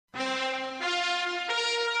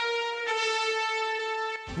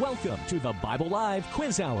Welcome to the Bible Live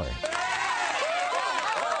Quiz Hour.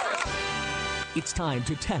 It's time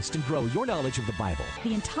to test and grow your knowledge of the Bible.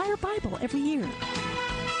 The entire Bible every year.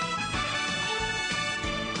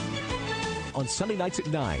 On Sunday nights at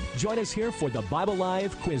 9, join us here for the Bible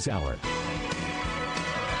Live Quiz Hour.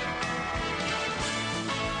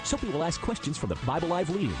 Soapy will ask questions from the Bible Live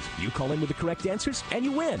leaders. You call in with the correct answers, and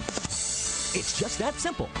you win. It's just that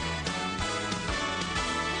simple.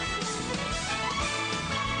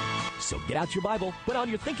 So get out your Bible, put on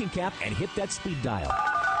your thinking cap, and hit that speed dial.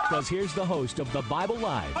 Because here's the host of the Bible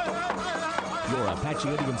Live, your Apache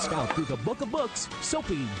Indian scout through the book of books,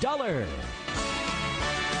 Soapy Dollar.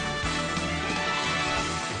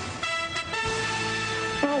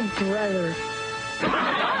 Oh, brother.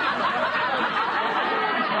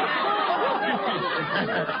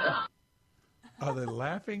 Are they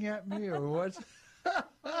laughing at me or what? What's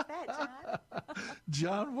that, John?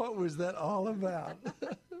 John, what was that all about?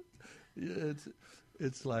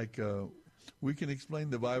 It's like we can explain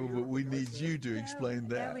the Bible, but we need you to explain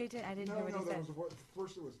that. No, we did. I didn't hear what he said.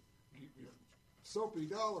 First it was Soapy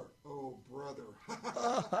Dollar. Oh, brother.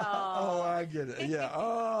 Oh, I get it. Yeah.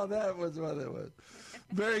 Oh, that was what it was.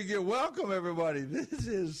 Very good. Welcome, everybody. This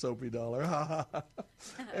is Soapy Dollar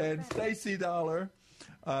and Stacy Dollar.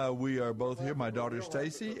 We are both here. My daughter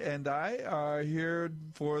Stacy and I are here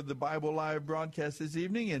for the Bible Live broadcast this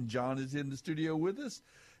evening, and John is in the studio with us,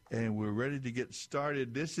 and we're ready to get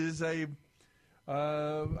started. This is I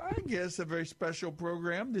guess, a very special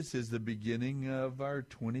program. This is the beginning of our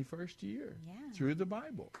 21st year through the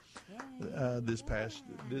Bible. This past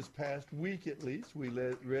week, at least, we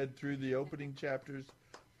read through the opening chapters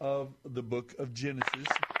of the book of Genesis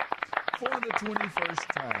for the 21st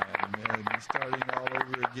time, and starting all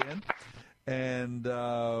over again. And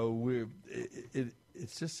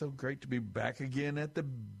it's just so great to be back again at the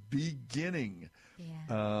beginning.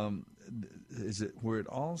 Is it where it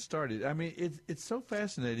all started? I mean, it's so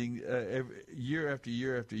fascinating. Year after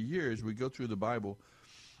year after year, as we go through the Bible,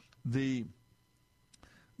 the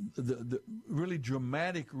really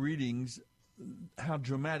dramatic readings. How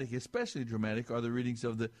dramatic, especially dramatic, are the readings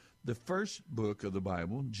of the first book of the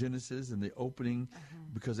Bible, Genesis, and the opening,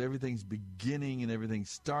 because everything's beginning and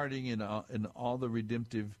everything's starting, and all the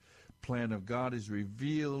redemptive plan of God is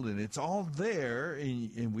revealed, and it's all there,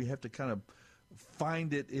 and we have to kind of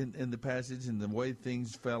find it in the passage and the way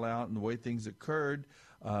things fell out and the way things occurred,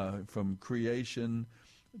 from creation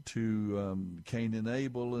to Cain and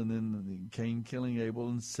Abel, and then Cain killing Abel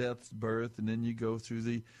and Seth's birth, and then you go through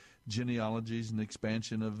the genealogies and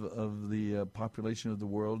expansion of the population of the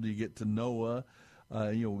world. You get to Noah,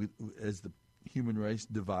 as the human race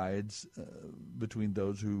divides between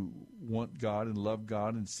those who want God and love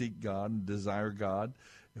God and seek God and desire God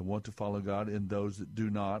and want to follow God, and those that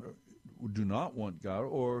do not want God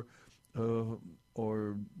or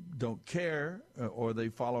don't care, or they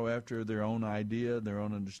follow after their own idea, their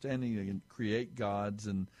own understanding. They can create gods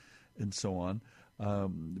and so on.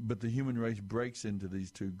 But the human race breaks into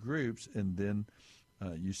these two groups, and then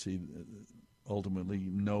you see ultimately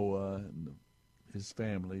Noah and his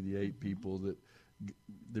family, the 8 people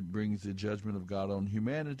that brings the judgment of God on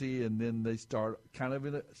humanity, and then they start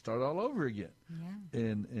all over again. Yeah.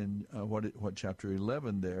 And what chapter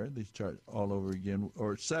 11 there? They start all over again,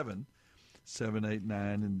 or 7, 8,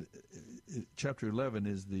 9, and chapter 11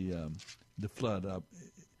 is the flood up.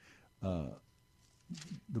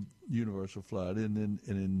 The universal flood, and then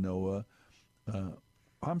in Noah,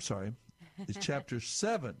 it's chapter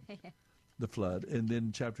 7, the flood, and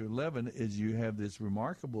then chapter 11 is you have this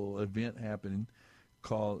remarkable event happening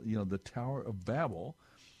called the Tower of Babel,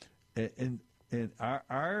 and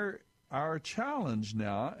our challenge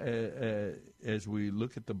now as we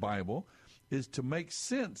look at the Bible is to make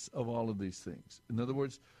sense of all of these things. In other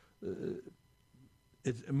words,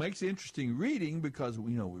 it makes interesting reading because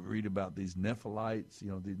we read about these Nephilites,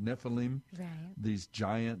 the Nephilim, right, these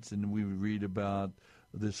giants, and we read about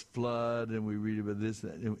this flood, and we read about this.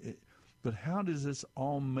 But how does this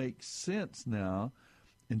all make sense now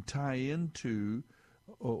and tie into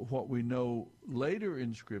what we know later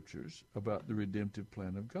in Scriptures about the redemptive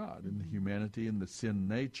plan of God and the humanity and the sin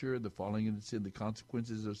nature, the falling into sin, the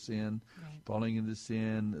consequences of sin, falling into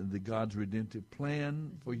sin, the God's redemptive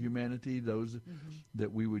plan for humanity, those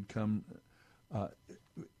that we would come.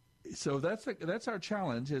 So that's our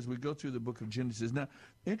challenge as we go through the book of Genesis. Now,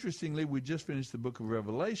 interestingly, we just finished the book of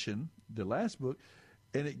Revelation, the last book,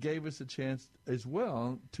 and it gave us a chance as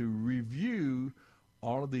well to review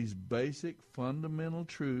all of these basic fundamental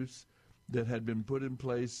truths that had been put in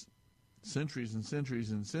place centuries and centuries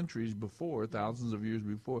and centuries before, thousands of years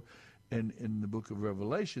before. And in the book of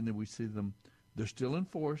Revelation, that we see them They're still in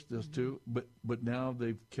force. They're still, but now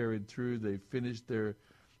they've carried through. They've finished their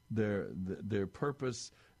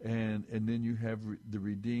purpose, and then you have the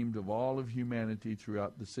redeemed of all of humanity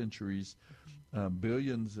throughout the centuries.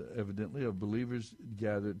 Billions, evidently, of believers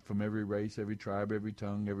gathered from every race, every tribe, every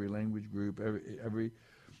tongue, every language group, every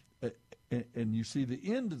and you see the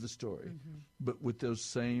end of the story, but with those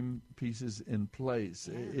same pieces in place.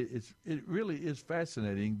 Yeah. It really is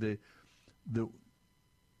fascinating,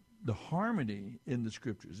 the harmony in the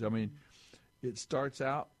Scriptures. I mean, it starts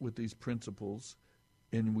out with these principles,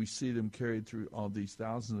 and we see them carried through all these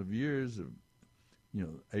thousands of years of,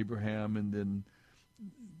 Abraham, and then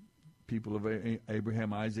people of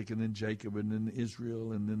Abraham, Isaac, and then Jacob, and then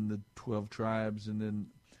Israel, and then the 12 tribes,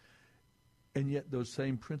 and yet those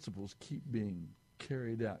same principles keep being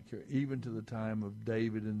carried out, even to the time of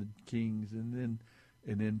David and the kings, and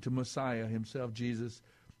then to Messiah himself, Jesus,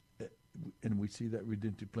 and we see that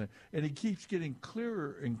redemptive plan. And it keeps getting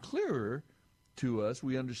clearer and clearer to us.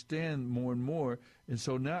 We understand more and more. And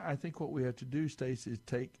so now I think what we have to do, Stacey, is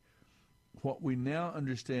take what we now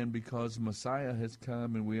understand because Messiah has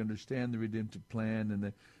come, and we understand the redemptive plan and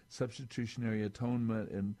the substitutionary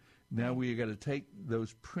atonement, and now we got to take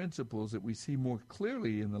those principles that we see more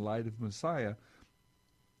clearly in the light of Messiah,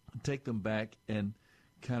 take them back and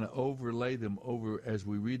kind of overlay them over as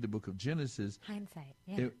we read the book of Genesis. Hindsight,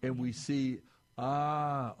 yeah. And we see,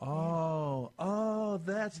 that's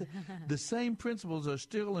the same principles are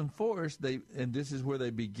still in force. And this is where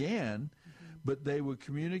they began, but they were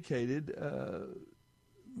communicated.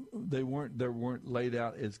 They weren't laid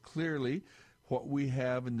out as clearly. What we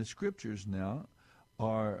have in the Scriptures now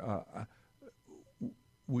are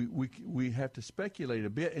we have to speculate a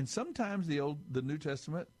bit, and sometimes the New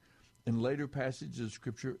Testament and later passages of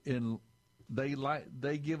Scripture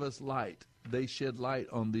they give us light. They shed light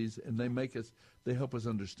on these, and they help us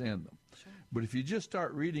understand them. Sure. But if you just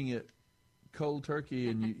start reading it cold turkey,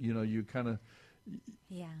 and you kind of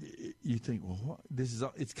you think, well,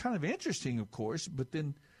 it's kind of interesting, of course, but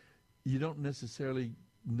then you don't necessarily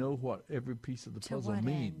know what every piece of the puzzle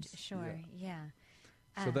means. End? Sure, yeah.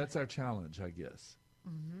 So that's our challenge, I guess.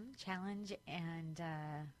 Mm-hmm. Challenge, and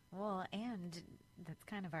and that's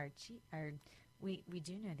kind of our we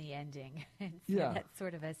do know the ending. So that's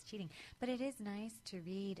sort of us cheating. But it is nice to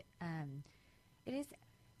read. It is,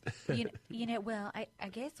 well, I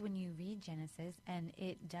guess when you read Genesis, and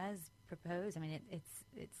it does propose. I mean,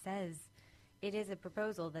 it says it is a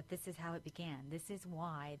proposal that this is how it began. This is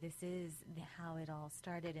why. This is how it all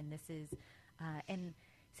started, and this is and.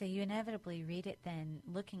 So you inevitably read it then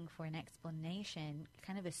looking for an explanation,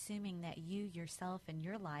 kind of assuming that you yourself and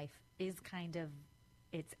your life is kind of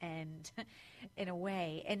its end in a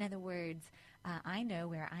way. In other words, I know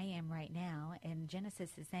where I am right now, and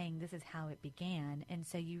Genesis is saying this is how it began. And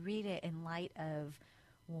so you read it in light of,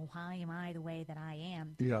 well, why am I the way that I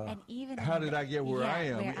am? Yeah. And even how did I get where I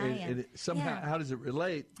am? Where I am. Somehow, how does it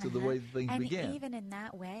relate to the way things began? And even in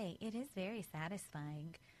that way, it is very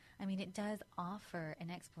satisfying. I mean, it does offer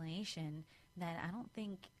an explanation that I don't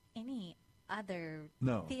think any other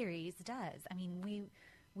theories does. I mean,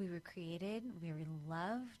 we were created, we were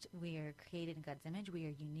loved, we are created in God's image, we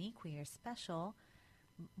are unique, we are special,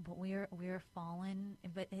 but we are fallen,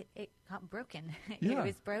 but it got broken. It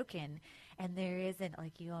was broken, and there isn't,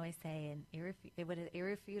 like you always say, an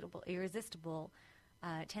irresistible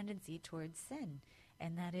tendency towards sin.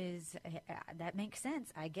 And that makes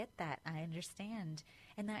sense. I get that. I understand.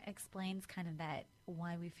 And that explains kind of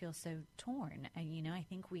why we feel so torn. I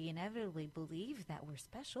think we inevitably believe that we're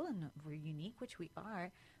special and we're unique, which we are,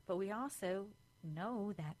 but we also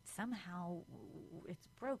know that somehow it's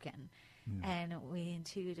broken. Yeah. And we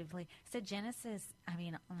intuitively... So Genesis, I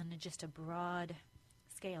mean, on just a broad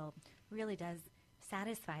scale, really does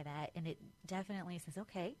satisfy that. And it definitely says,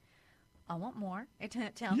 okay, I want more.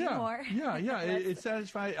 Tell me more. It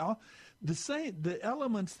satisfies the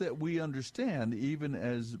elements that we understand, even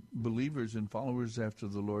as believers and followers after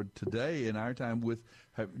the Lord today in our time, with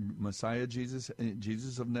Messiah Jesus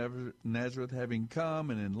of Nazareth having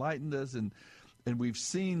come and enlightened us, and we've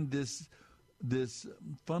seen this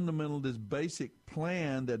fundamental, this basic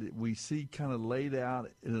plan that we see kind of laid out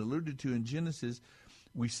and alluded to in Genesis.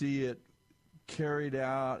 We see it carried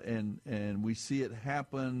out, and we see it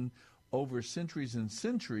happen over centuries and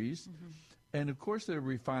centuries. Mm-hmm. And of course there are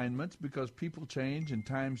refinements because people change and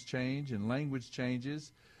times change and language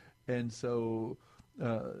changes. And so,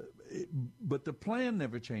 but the plan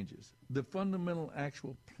never changes. The fundamental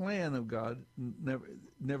actual plan of God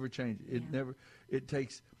never changes.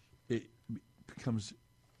 It becomes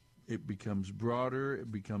it becomes broader,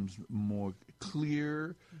 it becomes more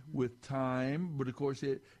clear with time. But of course,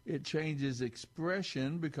 it changes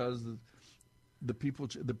expression because the people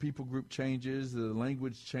group changes, the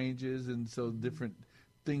language changes, and so different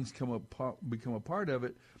things become a part of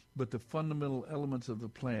it. But the fundamental elements of the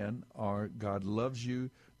plan are: God loves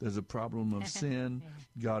you. There's a problem of sin.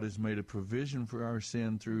 God has made a provision for our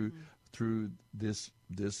sin through this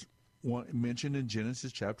one mentioned in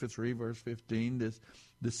Genesis chapter 3, verse 15.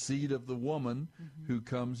 The seed of the woman who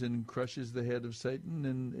comes and crushes the head of Satan,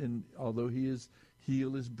 and although his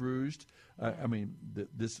heel is bruised,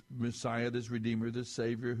 this Messiah, this Redeemer, this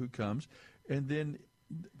Savior who comes, and then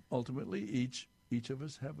ultimately each of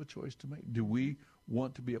us have a choice to make. Do we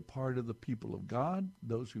want to be a part of the people of God,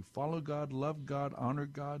 those who follow God, love God, honor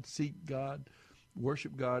God, seek God,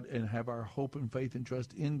 worship God, and have our hope and faith and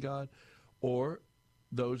trust in God, or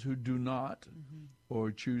those who do not,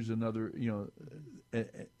 or choose another,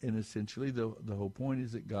 and essentially the whole point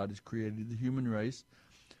is that God has created the human race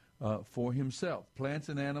for himself. Plants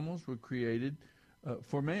and animals were created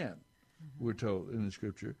for man, we're told in the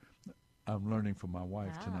Scripture. I'm learning from my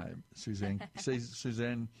wife tonight.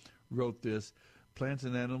 Suzanne wrote this. Plants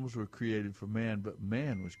and animals were created for man, but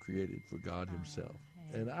man was created for God himself.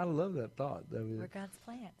 And I love that thought. We're God's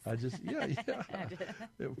plants. I just,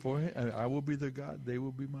 For him, I will be their God. They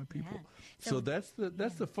will be my people. Yeah. So that's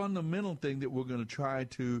the fundamental thing that we're going to try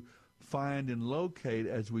to find and locate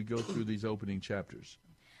as we go through these opening chapters.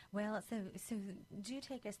 Well, so do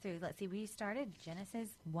take us through. Let's see. We started Genesis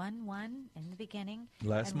 1:1 in the beginning.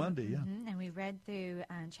 Last Monday, and we read through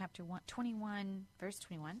chapter 21, verse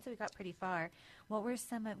 21. So we got pretty far. What are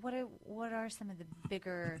some of the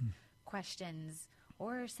bigger questions,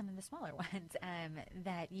 or some of the smaller ones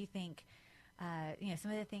that you think?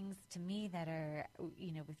 Some of the things to me that are,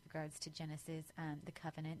 with regards to Genesis, the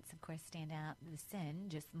covenants, of course, stand out. The sin,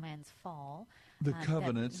 just man's fall. The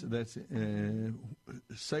covenants,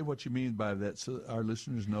 say what you mean by that so our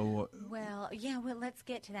listeners know. Well, let's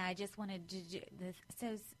get to that. I just wanted to do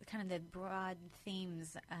kind of the broad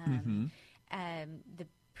themes. The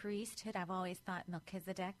priesthood, I've always thought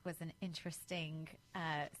Melchizedek was an interesting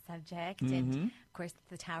subject, and of course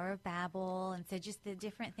the Tower of Babel, and so just the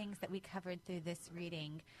different things that we covered through this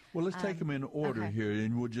reading. Well, let's take them in order here,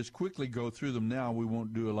 and we'll just quickly go through them now. We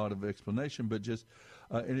won't do a lot of explanation, but just,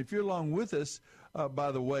 and if you're along with us,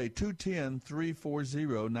 by the way,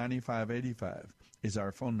 210-340-9585 is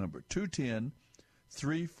our phone number,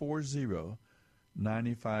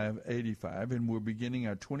 210-340-9585, and we're beginning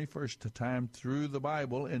our 21st time through the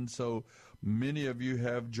Bible, and so many of you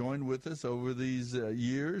have joined with us over these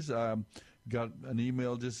years. Got an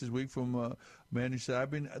email just this week from a man who said,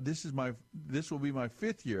 this will be my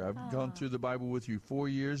 5th year. I've gone through the Bible with you 4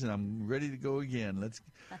 years, and I'm ready to go again.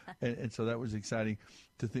 And so that was exciting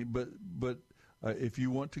to think. But if you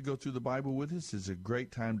want to go through the Bible with us, it's a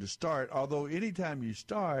great time to start. Although anytime you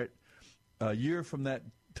start, a year from that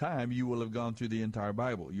time, you will have gone through the entire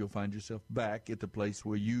Bible. You'll find yourself back at the place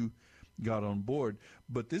where you got on board.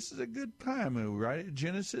 But this is a good time, right? At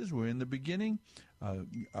Genesis, we're in the beginning.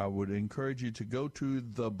 I would encourage you to go to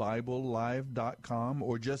thebiblelive.com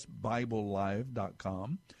or just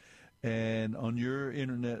biblelive.com. And on your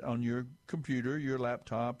internet, on your computer, your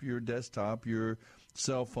laptop, your desktop, your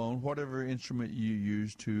cell phone, whatever instrument you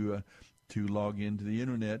use to log into the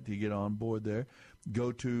internet to get on board there,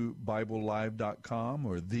 go to biblelive.com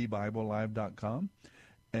or thebiblelive.com,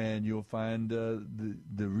 and you'll find the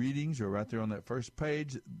readings are right there on that first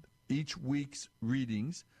page. Each week's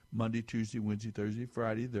readings, Monday, Tuesday, Wednesday, Thursday,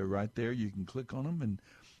 Friday, they're right there. You can click on them,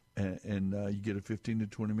 and you get a 15 to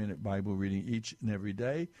 20-minute Bible reading each and every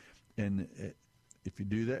day. And if you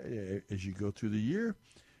do that, as you go through the year,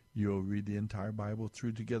 you'll read the entire Bible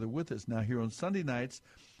through together with us. Now, here on Sunday nights,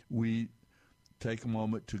 we take a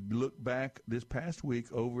moment to look back this past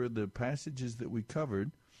week over the passages that we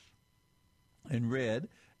covered and read,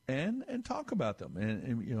 and talk about them,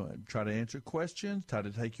 and try to answer questions, try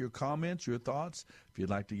to take your comments, your thoughts. If you'd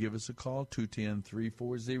like to give us a call,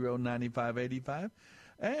 210-340-9585.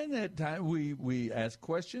 And at time we ask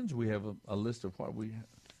questions. We have a list of what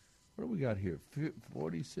do we got here?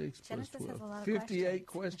 46 plus 12, 58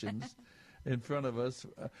 questions in front of us.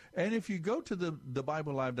 And if you go to the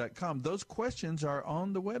thebiblelive.com, those questions are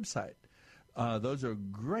on the website. Those are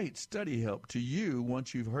great study help to you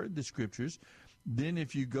once you've heard the Scriptures. Then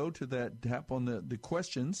if you go to that, tap on the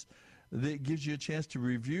questions, that gives you a chance to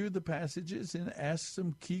review the passages and ask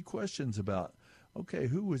some key questions about, okay,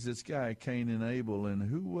 who was this guy, Cain and Abel, and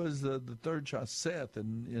who was the third child, Seth,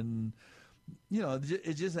 and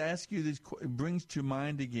it just asks you it brings to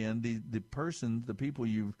mind again the person, the people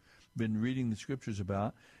you've been reading the Scriptures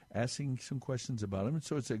about, asking some questions about them. And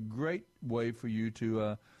so it's a great way for you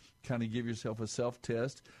to kind of give yourself a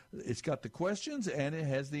self-test. It's got the questions, and it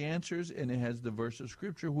has the answers, and it has the verse of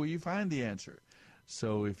Scripture where you find the answer.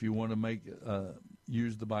 So if you want to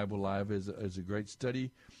use the Bible Live as a great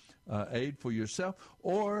study aid for yourself,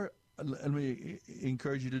 or let me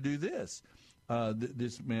encourage you to do this.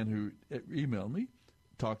 This man who emailed me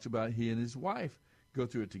talks about he and his wife go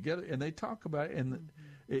through it together, and they talk about it, and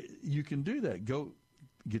you can do that. Go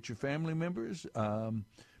get your family members.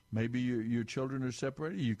 Maybe your children are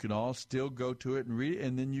separated. You can all still go to it and read it,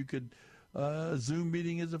 and then you could Zoom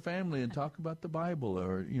meeting as a family and talk about the Bible,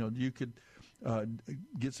 or you could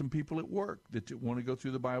get some people at work that want to go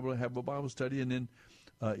through the Bible and have a Bible study, and then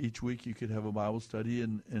each week you could have a Bible study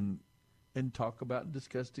and talk about and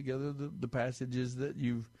discuss together the passages that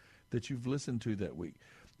you've listened to that week.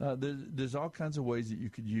 There's all kinds of ways that you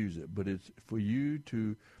could use it, but it's for you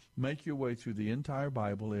to make your way through the entire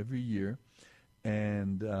Bible every year,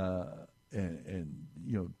 and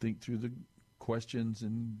think through the questions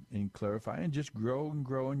and clarify, and just grow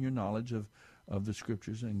in your knowledge of the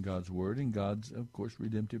Scriptures and God's Word and God's, of course,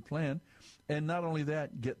 redemptive plan. And not only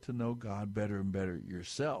that, get to know God better and better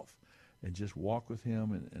yourself, and just walk with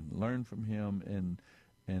Him and learn from Him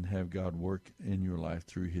and have God work in your life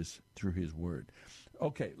through His Word.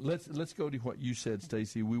 Okay, let's go to what you said,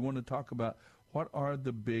 Stacy. We want to talk about what are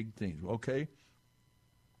the big things. Okay,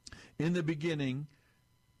 in the beginning,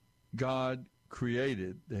 God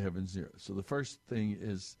created the heavens and the earth. So the first thing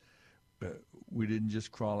is we didn't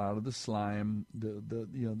just crawl out of the slime.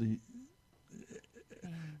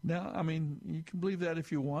 Now, I mean, you can believe that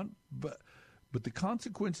if you want, but the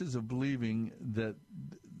consequences of believing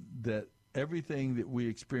that everything that we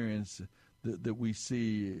experience, that we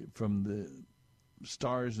see from the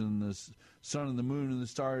stars and the sun and the moon and the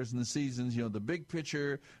stars and the seasons, the big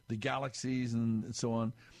picture, the galaxies and so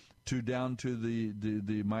on, down to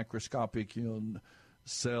the microscopic,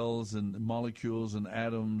 cells and molecules and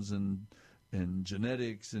atoms and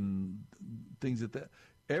genetics and things like that.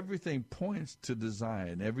 Everything points to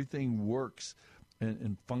design. Everything works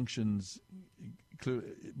and functions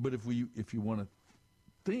clearly. But if you want to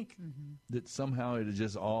think that somehow it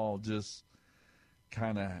just all just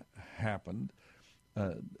kind of happened,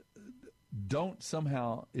 don't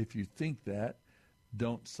somehow, if you think that,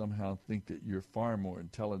 don't somehow think that you're far more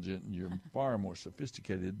intelligent and you're far more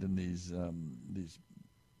sophisticated than these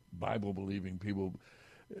Bible-believing people.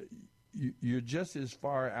 You're just as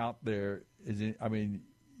far out there as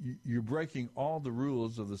you're breaking all the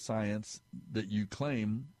rules of the science that you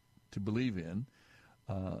claim to believe in.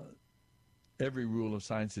 Every rule of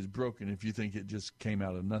science is broken if you think it just came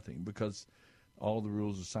out of nothing, because all the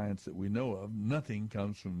rules of science that we know of, nothing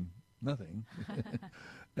comes from nothing.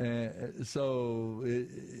 So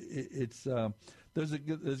it's there's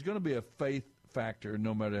going to be a faith factor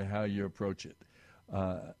no matter how you approach it.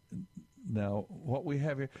 Now, what we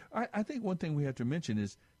have here, I think one thing we have to mention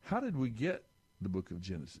is, how did we get the book of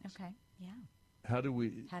Genesis? Okay, yeah. How do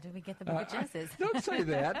we get the book of Genesis? Don't say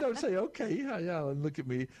that. Don't say, okay, yeah, look at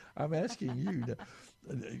me. I'm asking you to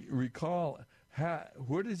recall,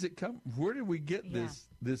 where does it come? Where did we get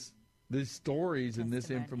these stories and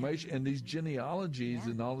this information and these genealogies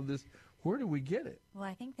and all of this? Where do we get it? Well,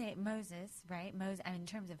 I think that Moses, right? In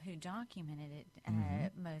terms of who documented it,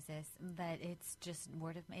 Moses, but it's just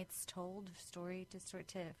it's told story to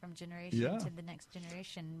from generation to the next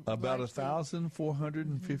generation. About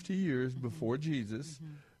 1,450 years before Jesus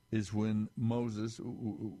is when Moses,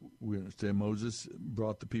 we understand Moses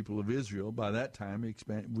brought the people of Israel. By that time,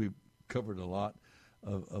 we covered a lot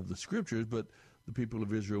of the Scriptures, but the people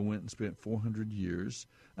of Israel went and spent 400 years.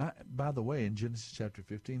 By the way, in Genesis chapter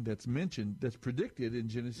 15, that's predicted in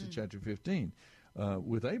Genesis chapter 15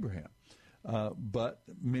 with Abraham. But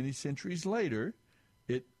many centuries later,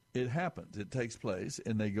 it happens. It takes place,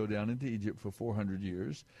 and they go down into Egypt for 400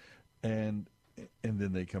 years, and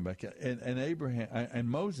then they come back. And Abraham and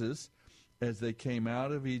Moses, as they came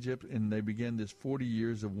out of Egypt and they began this 40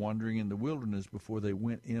 years of wandering in the wilderness before they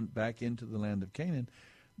went back into the land of Canaan,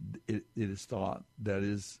 it is thought that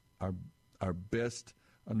is our best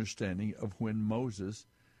understanding of when Moses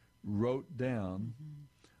wrote down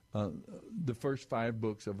the first 5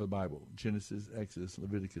 books of the Bible: Genesis, Exodus,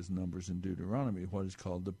 Leviticus, Numbers, and Deuteronomy, what is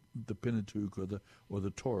called the Pentateuch or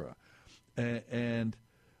the Torah. And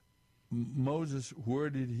Moses, where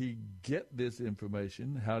did he get this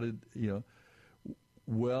information? How did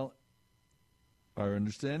Well, our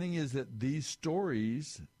understanding is that these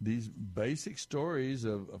stories, these basic stories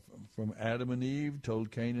from Adam and Eve,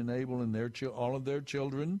 told Cain and Abel and all of their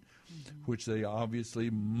children, which they obviously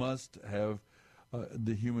must have,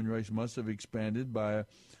 the human race must have expanded by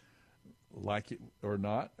like it or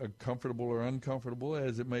not, comfortable or uncomfortable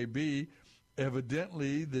as it may be,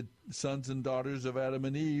 evidently the sons and daughters of Adam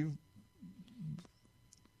and Eve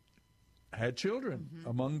had children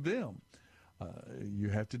among them. You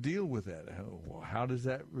have to deal with that. How does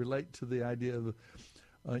that relate to the idea of,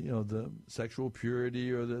 the sexual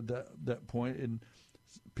purity or that point? And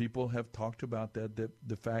people have talked about that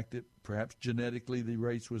the fact that perhaps genetically the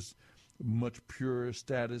race was much purer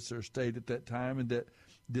status or state at that time, and that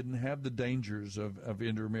didn't have the dangers of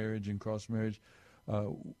intermarriage and cross marriage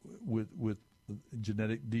with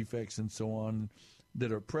genetic defects and so on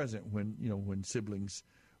that are present when siblings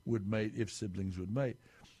would mate, if siblings would mate.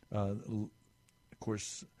 Of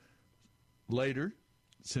course, later,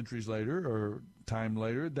 centuries later or time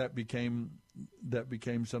later, that became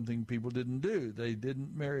something people didn't do. They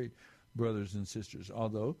didn't marry brothers and sisters,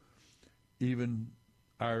 although even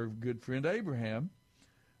our good friend Abraham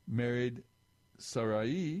married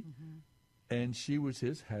Sarai, and she was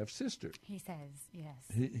his half-sister. He says, yes.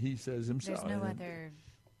 He says himself. There's no other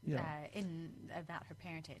about her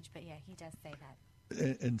parentage, but yeah, he does say that.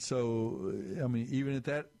 And so, I mean, even at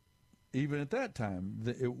that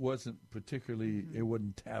time, it wasn't particularly, it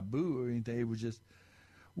wasn't taboo or anything. It was just,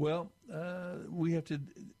 we have to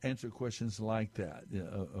answer questions like that,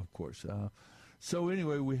 of course. So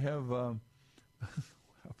anyway, we have, I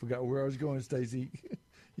forgot where I was going, Stacy.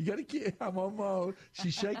 You got to get, I'm on my own.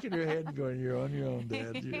 She's shaking her head and going, you're on your own,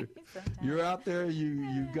 Dad. You're out there.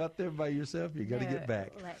 You got there by yourself. You got to get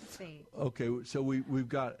back. Let's see. Okay, so we've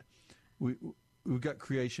got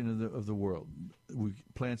creation of the world,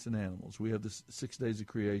 plants and animals. We have the 6 days of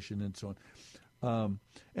creation and so on.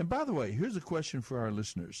 And by the way, here's a question for our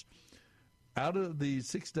listeners. Out of the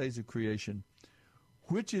 6 days of creation,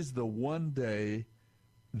 which is the one day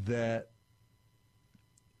that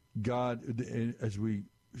God, as we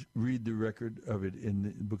read the record of it in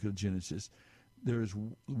the book of Genesis, there is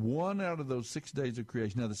one out of those 6 days of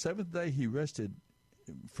creation. Now, the seventh day he rested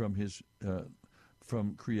from his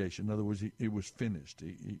from creation. In other words, it was finished,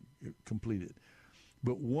 he completed.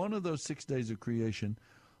 But one of those 6 days of creation,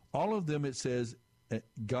 all of them, it says,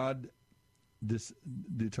 God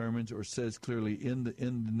determines or says clearly in the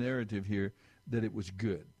narrative here that it was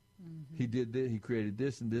good. He did this, he created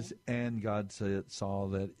this and this, and God saw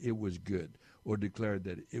that it was good, or declared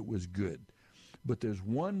that it was good. But there's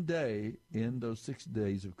one day in those 6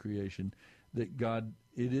 days of creation that God,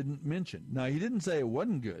 he didn't mention. Now, he didn't say it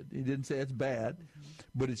wasn't good. He didn't say it's bad,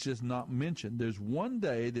 but it's just not mentioned. There's one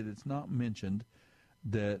day that it's not mentioned,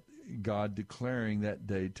 that God declaring that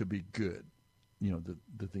day to be good,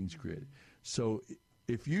 the things created. So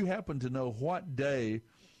if you happen to know what day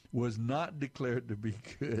was not declared to be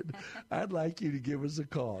good, I'd like you to give us a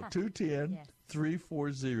call,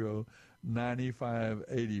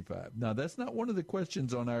 210-340-9585. Now, that's not one of the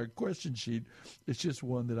questions on our question sheet. It's just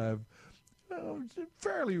one that I've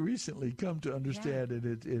fairly recently come to understand, and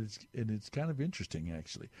it's kind of interesting,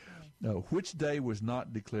 actually. Which day was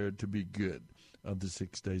not declared to be good of the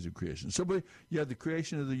 6 days of creation? So, but you have the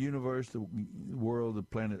creation of the universe, the world, the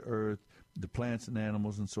planet Earth, the plants and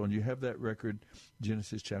animals, and so on. You have that record,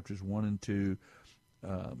 Genesis chapters 1 and 2.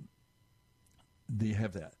 You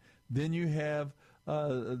have that. Then you have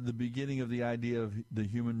the beginning of the idea of the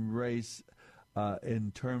human race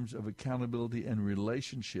in terms of accountability and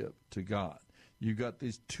relationship to God. You've got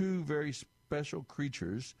these two very special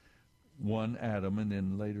creatures, one Adam and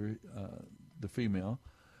then later the female,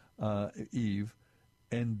 Eve,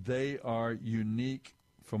 and they are unique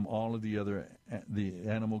from all of the other, the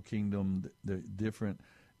animal kingdom, the different,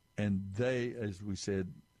 and they, as we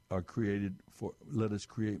said, are created for, let us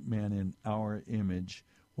create man in our image.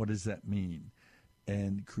 What does that mean?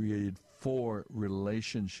 And created for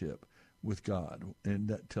relationship with God. And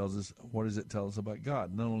that tells us, what does it tell us about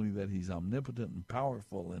God? Not only that he's omnipotent and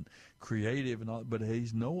powerful and creative and all, but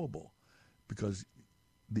he's knowable, because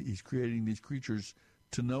he's creating these creatures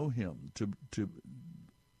to know him,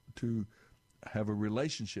 to have a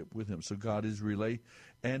relationship with him. So God is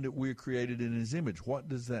and we're created in his image. What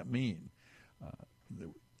does that mean?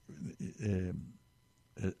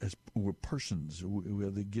 As we're persons, we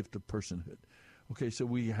have the gift of personhood. Okay, so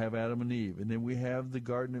we have Adam and Eve, and then we have the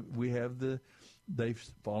garden.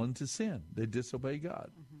 They've fallen to sin. They disobey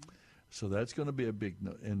God. So that's going to be a big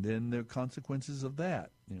note. And then there are consequences of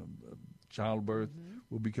that. Childbirth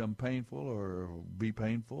will become painful or be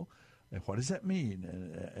painful. And what does that mean?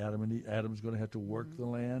 And Adam's going to have to work the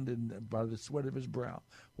land and by the sweat of his brow.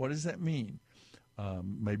 What does that mean?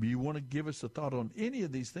 Maybe you want to give us a thought on any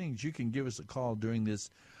of these things. You can give us a call during this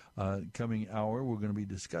coming hour. We're going to be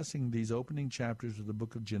discussing these opening chapters of the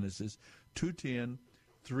book of Genesis,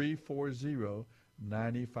 210-340-9585.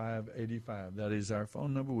 9585. That is our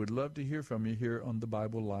phone number. We'd love to hear from you here on the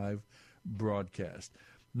Bible Live broadcast.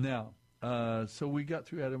 Now, so we got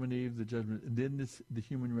through Adam and Eve, the judgment, and then the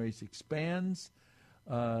human race expands,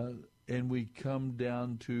 and we come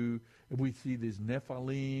down to, we see this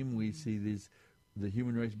Nephilim, we see this, the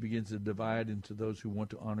human race begins to divide into those who want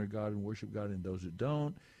to honor God and worship God and those who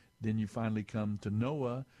don't. Then you finally come to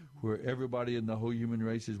Noah, where everybody in the whole human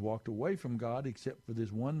race has walked away from God except for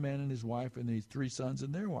this one man and his wife and these 3 sons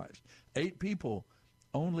and their wives. 8 people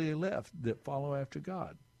only left that follow after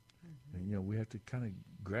God. And, we have to kind of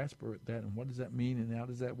grasp that, and what does that mean, and how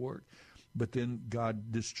does that work? But then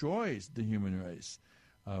God destroys the human race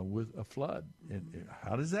with a flood. And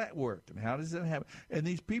how does that work, and how does that happen? And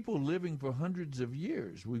these people living for hundreds of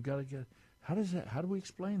years, we've got to get, how do we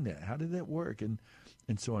explain that? How did that work? And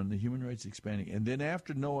so on, the human race expanding. And then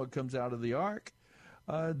after Noah comes out of the ark,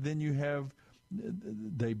 then you have,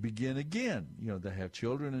 they begin again. They have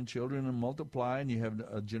children and multiply, and you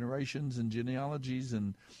have generations and genealogies,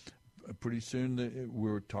 and pretty soon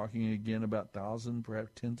we're talking again about thousands, perhaps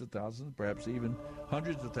tens of thousands, perhaps even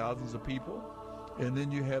hundreds of thousands of people. And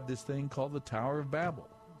then you have this thing called the Tower of Babel,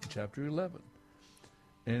 chapter 11.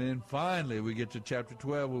 And then finally we get to chapter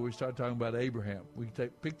 12, where we start talking about Abraham. We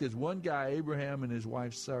pick this one guy, Abraham, and his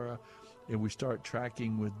wife Sarah, and we start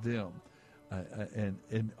tracking with them.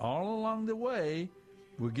 And all along the way,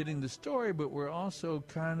 we're getting the story, but we're also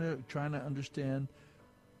kind of trying to understand,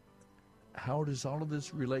 how does all of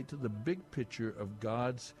this relate to the big picture of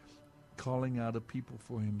God's calling out a people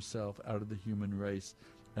for himself out of the human race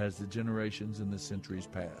as the generations and the centuries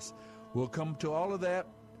pass? We'll come to all of that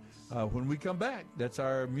when we come back. That's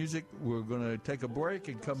our music. We're going to take a break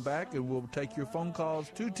and come back, and we'll take your phone calls,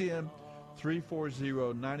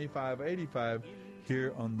 210-340-9585,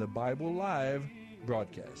 here on the Bible Live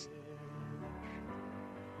broadcast.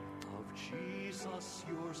 Of Jesus,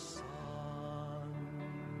 your Son.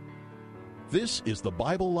 This is the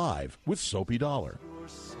Bible Live with Soapy Dollar.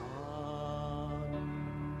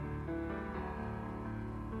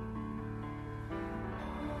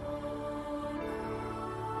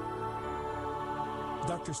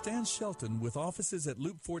 Dr. Stan Shelton, with offices at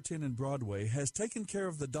Loop 410 and Broadway, has taken care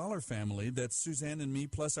of the Dollar family, that's Suzanne and me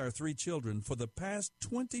plus our 3 children, for the past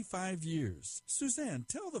 25 years. Suzanne,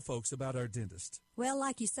 tell the folks about our dentist. Well,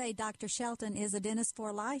 like you say, Dr. Shelton is a dentist for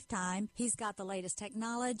a lifetime. He's got the latest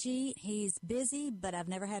technology. He's busy, but I've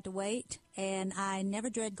never had to wait. And I never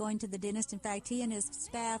dread going to the dentist. In fact, he and his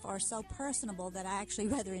staff are so personable that I actually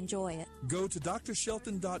rather enjoy it. Go to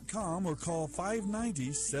drshelton.com or call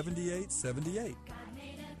 590-7878.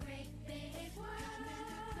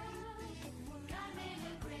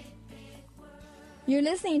 You're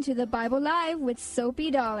listening to the Bible Live with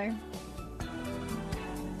Soapy Dollar.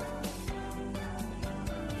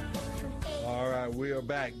 All right, we are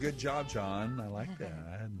back. Good job, John. I like that.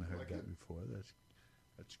 I hadn't heard that before.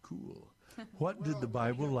 That's cool. What did the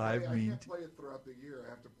Bible Live mean? I can't play it throughout the year. I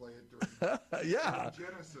have to play it during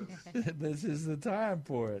Genesis. This is the time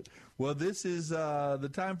for it. Well, this is the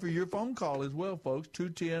time for your phone call as well, folks.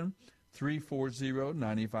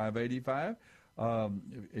 210-340-9585.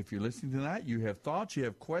 If you're listening tonight, you have thoughts, you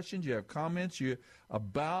have questions, you have comments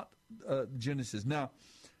about Genesis. Now,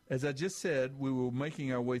 as I just said, we were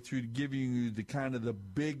making our way through giving you the kind of the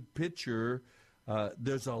big picture.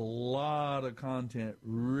 There's a lot of content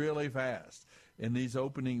really fast. In these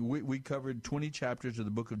opening, we covered 20 chapters of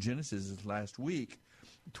the book of Genesis this last week.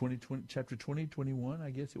 Chapter 20, 21, I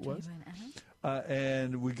guess it was.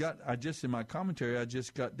 And in my commentary, I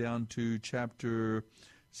just got down to chapter...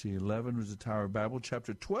 11 was the Tower of Babel.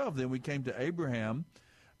 Chapter 12, then we came to Abraham,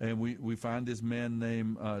 and we find this man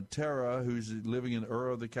named Terah, who's living in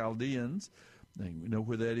Ur of the Chaldeans. And we know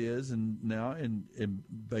where that is, and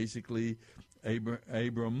basically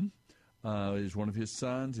Abram is one of his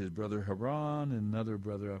sons, his brother Haran, and another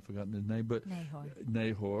brother, I've forgotten his name, but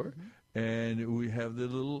Nahor. Mm-hmm. And we have the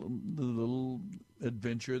little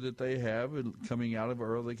adventure that they have coming out of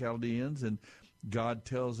Ur of the Chaldeans, and God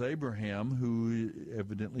tells Abraham, who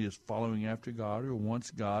evidently is following after God or wants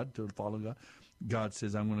God to follow God, God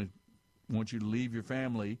says, I want you to leave your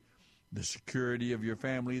family, the security of your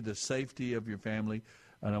family, the safety of your family,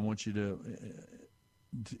 and I want you to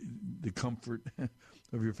the comfort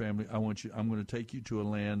of your family. I'm going to take you to a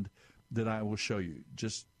land that I will show you.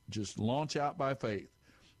 Just launch out by faith.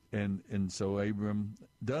 And so Abram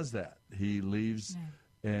does that. He leaves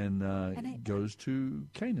and goes to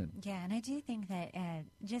Canaan. Yeah, and I do think that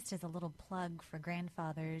just as a little plug for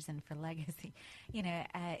grandfathers and for legacy,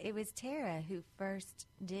 it was Terah who first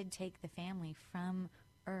did take the family from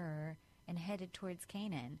Ur and headed towards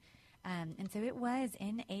Canaan. And so it was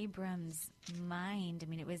in Abram's mind. I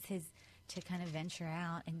mean, it was his to kind of venture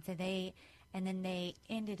out. And so they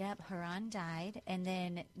ended up, Haran died, and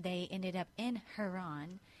then they ended up in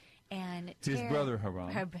Haran. And his brother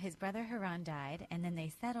Haran. His brother Haran died, and then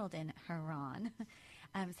they settled in Haran.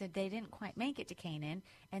 So they didn't quite make it to Canaan.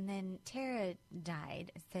 And then Terah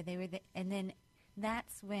died. So they were, and then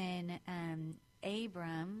that's when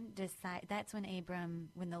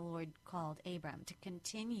when the Lord called Abram to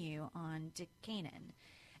continue on to Canaan.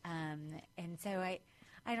 And so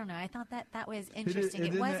I don't know. I thought that was interesting.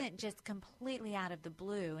 It wasn't just completely out of the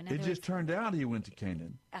blue. It just turned out he went to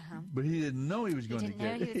Canaan. But he didn't know he was going to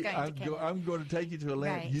Canaan. I'm going to take you to a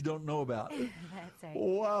land you don't know about. That's right.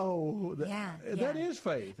 Wow. That is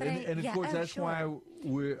faith. And of course, that's why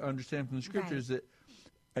we understand from the Scriptures that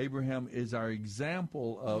Abraham is our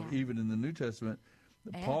example of, even in the New Testament,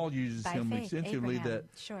 Paul uses him extensively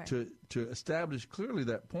to establish clearly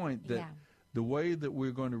that point that the way that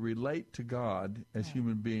we're going to relate to God as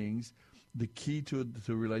human beings, the key to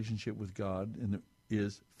the relationship with God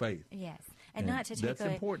is faith. Yes. And not to take that's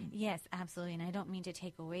away. Important. Yes, absolutely. And I don't mean to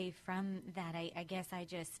take away from that. I guess I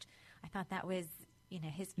thought that was,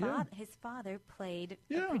 his father played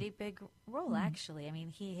a pretty big role, actually. I mean,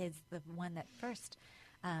 he is the one that first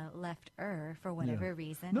left Ur for whatever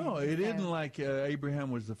reason. No, it isn't like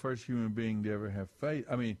Abraham was the first human being to ever have faith.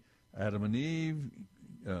 I mean, Adam and Eve,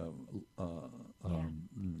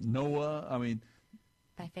 Noah. I mean,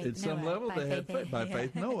 by faith, at some level they had faith. By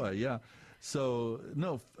faith, Noah. Yeah. So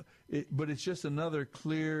but it's just another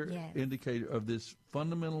clear indicator of this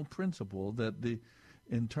fundamental principle that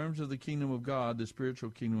in terms of the kingdom of God, the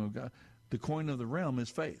spiritual kingdom of God, the coin of the realm is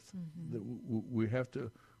faith. That we're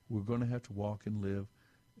going to have to walk and live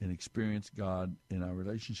and experience God in our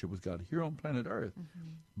relationship with God here on planet Earth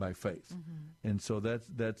by faith. And so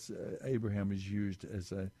that's Abraham is used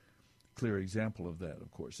as a clear example of that, of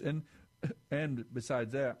course. And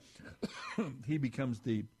besides that, he becomes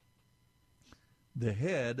the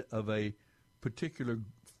head of a particular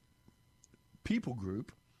people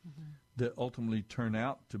group that ultimately turn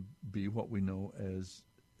out to be what we know as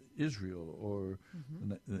Israel or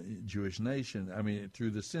the Jewish nation. I mean, through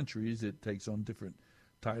the centuries, it takes on different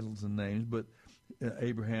titles and names, but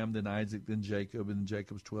Abraham, then Isaac, then Jacob, and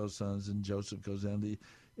Jacob's 12 sons, and Joseph goes down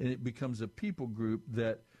and it becomes a people group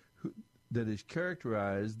that is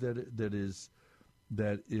characterized, that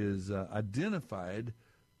is identified.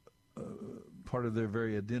 Part of their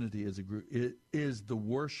very identity as a group is the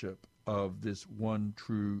worship of this one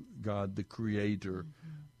true God, the Creator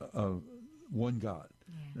of one God,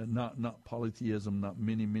 not polytheism, not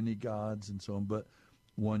many gods and so on, but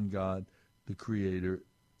one God, the Creator,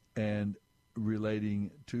 and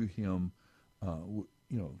relating to Him,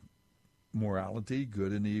 morality,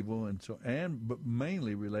 good and evil, but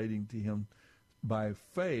mainly relating to Him by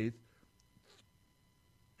faith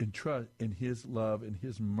and trust in His love and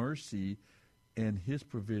His mercy and His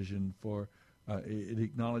provision for. It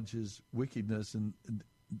acknowledges wickedness and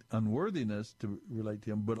unworthiness to relate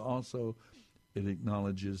to Him, but also it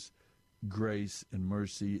acknowledges grace and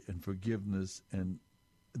mercy and forgiveness, and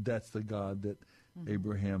that's the God that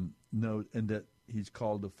Abraham knows and that he's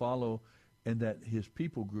called to follow, and that his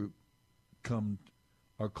people group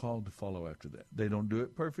are called to follow after that. They don't do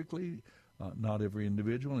it perfectly, not every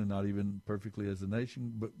individual, and not even perfectly as a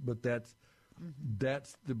nation, but that's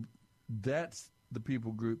the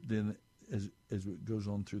people group then as it goes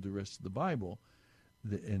on through the rest of the Bible,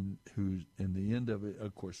 and who's in the end of it,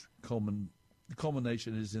 of course, the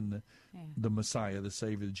culmination is in the Messiah, the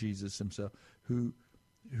Savior, Jesus Himself, who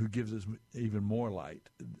gives us even more light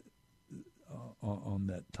on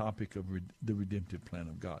that topic of the redemptive plan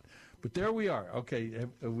of God. But there we are. Okay,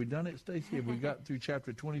 have we done it, Stacy? Have we got through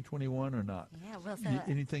chapter 2021 or not? Yeah. Well, so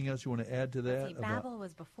anything else you want to add to that? Babel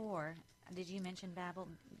was before. Did you mention Babel?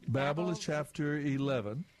 Babel is chapter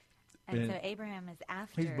 11. And so Abraham is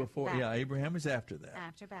after. He's before. Babel. Yeah, Abraham is after that.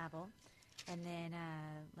 After Babel, and then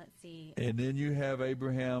let's see. And then you have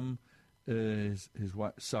Abraham, his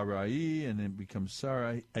wife Sarai, and it becomes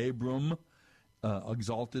Sarai. Abram,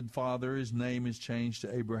 exalted father. His name is changed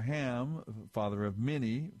to Abraham, father of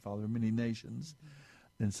many nations.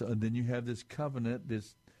 And so, and then you have this covenant,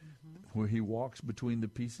 where he walks between the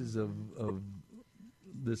pieces of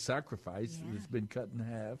the sacrifice that's been cut in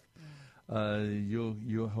half.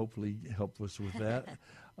 You'll hopefully help us with that.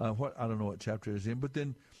 I don't know what chapter it's in, but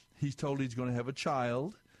then he's told he's going to have a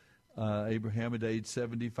child. Abraham at age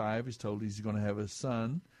 75 is told he's going to have a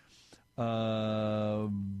son,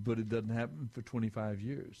 but it doesn't happen for 25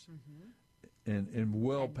 years, and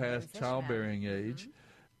well past childbearing age.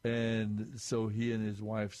 And so he and his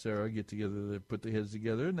wife Sarah get together. They put their heads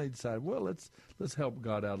together, and they decide, well, let's help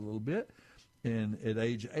God out a little bit. And at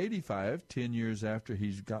age 85, 10 years after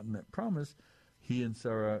he's gotten that promise, he and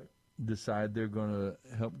Sarah decide they're going to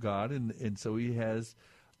help God, and so he has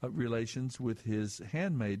relations with his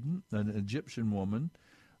handmaiden, an Egyptian woman,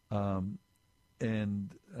 and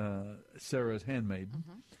Sarah's handmaiden,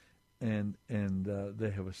 and they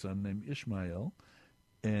have a son named Ishmael,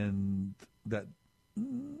 and that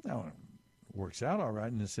works out all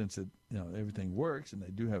right in the sense that everything works and they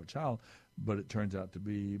do have a child, but it turns out to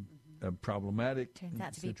be problematic. Turns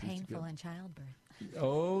out to be painful in childbirth.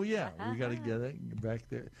 Oh yeah, we got to get it back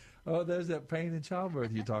there. Oh, there's that pain in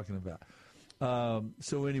childbirth you're talking about.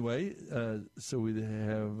 So anyway, so we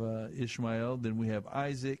have Ishmael, then we have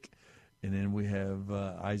Isaac, and then we have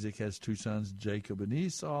Isaac has two sons, Jacob and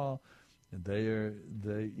Esau, and they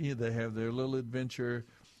have their little adventure.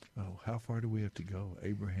 Oh, how far do we have to go,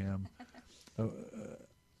 Abraham?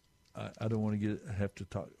 I don't want to have to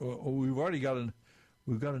talk. We've already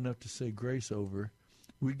we've got enough to say grace over.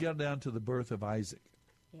 We got down to the birth of Isaac.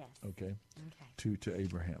 Yes. Okay. To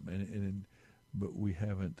Abraham, but we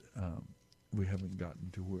haven't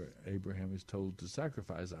gotten to where Abraham is told to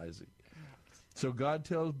sacrifice Isaac. Right. So God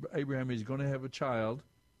tells Abraham he's going to have a child,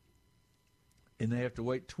 and they have to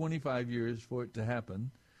wait 25 years for it to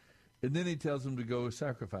happen, and then he tells him to go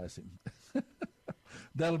sacrifice him.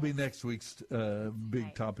 That'll be next week's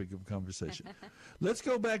big topic of conversation. Let's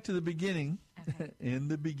go back to the beginning. Okay. In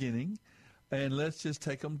the beginning. And let's just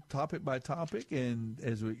take them topic by topic, and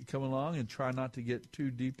as we come along, and try not to get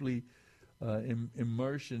too deeply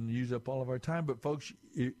immersed and use up all of our time. But folks,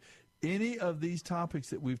 any of these topics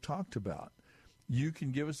that we've talked about, you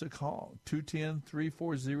can give us a call,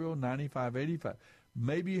 210-340-9585.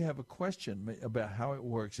 Maybe you have a question about how it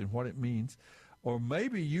works and what it means, or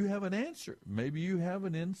maybe you have an answer. Maybe you have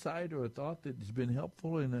an insight or a thought that has been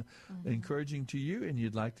helpful and encouraging to you, and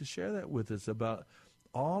you'd like to share that with us about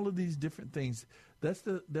all of these different things. That's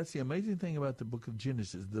the amazing thing about the book of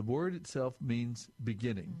Genesis. The word itself means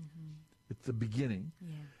beginning. It's the beginning.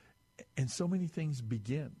 Yeah. And so many things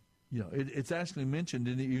begin. It's actually mentioned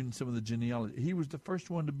in even some of the genealogy. He was the first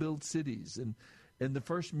one to build cities, and the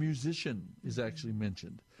first musician is actually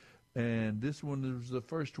mentioned. And this one was the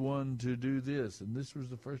first one to do this, and this was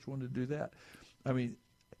the first one to do that. I mean,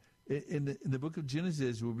 in the book of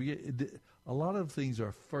Genesis, where we get a lot of things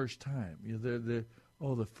are first time. They're the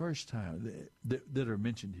first time that are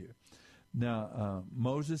mentioned here. Now,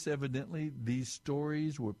 Moses, evidently, these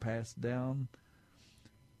stories were passed down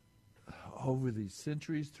over these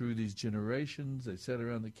centuries, through these generations. They sat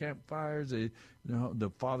around the campfires. The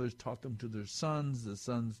fathers taught them to their sons. The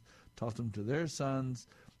sons taught them to their sons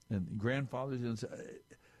and grandfathers. And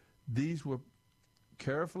these were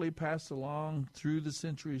carefully passed along through the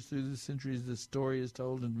centuries. The story is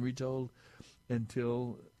told and retold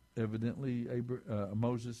until evidently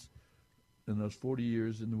Moses, in those 40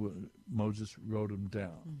 years in the wilderness, Moses wrote them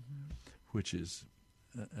down, which is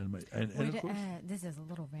amazing. And of course, this is a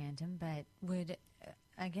little random, but with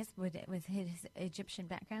his Egyptian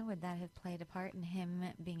background, would that have played a part in him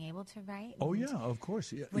being able to write? Oh yeah, of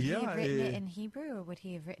course. Yeah. Would he have written it in Hebrew, or would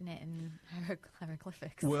he have written it in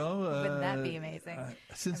hieroglyphics? Well, wouldn't that be amazing?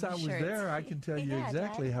 Since I was there, I can tell you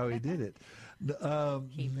exactly how he did it.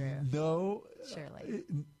 Hebrew. No, surely.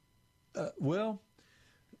 Well,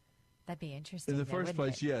 that'd be interesting. In the first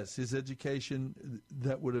place, yes, his education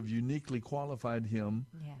that would have uniquely qualified him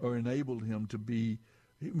or enabled him to be.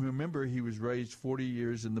 Remember, he was raised 40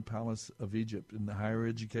 years in the palace of Egypt, in the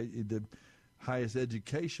the highest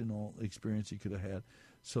educational experience he could have had.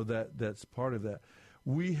 So that's part of that.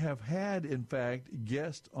 We have had, in fact,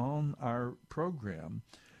 guests on our program,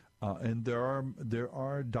 and there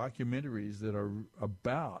are documentaries that are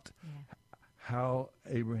about how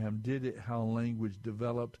Abraham did it, how language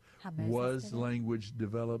developed, how Moses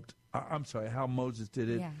did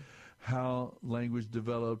it, how language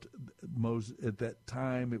developed. Moses, at that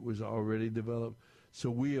time, it was already developed.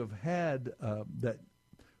 So we have had that.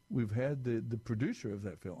 We've had the producer of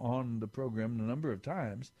that film on the program a number of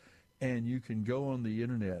times, and you can go on the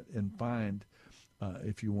internet and find,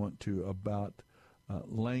 if you want to, about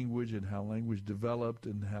language and how language developed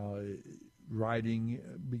and how writing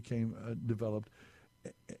became developed.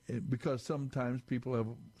 Because sometimes people have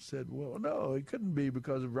said, well, no, it couldn't be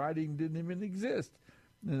because writing didn't even exist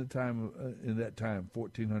in that time,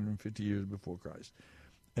 1,450 years before Christ.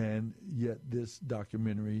 And yet this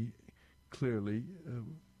documentary clearly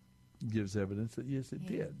gives evidence that, yes, it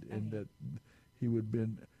did, and that he would have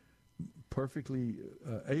been perfectly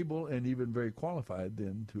able and even very qualified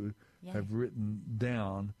then to have written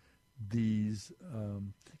down these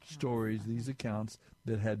stories, these accounts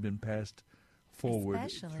that had been passed forward.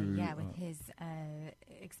 Especially, through, with his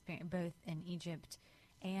experience both in Egypt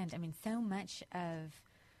and, so much of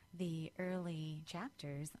the early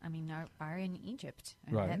chapters, are in Egypt.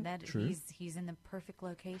 Right, true. He's in the perfect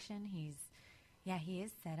location. He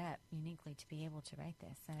is set up uniquely to be able to write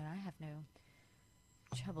this. So I have no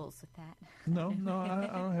troubles with that. No, I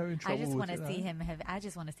don't have any trouble with it. I just want to see him I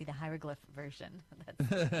just want to see the hieroglyph version.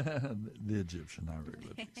 The Egyptian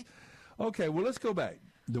hieroglyphics. Okay, well, let's go back.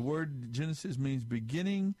 The word Genesis means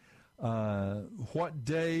beginning. What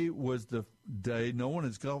day was the day? No one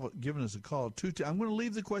has given us a call. I'm going to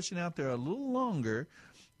leave the question out there a little longer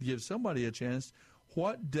to give somebody a chance.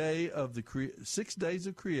 What day of the 6 days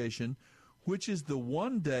of creation, which is the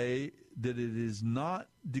one day that it is not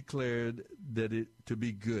declared that it to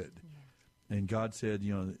be good? Yeah. And God said,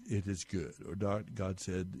 it is good. Or God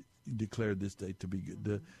said, declared this day to be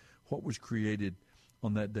good. What was created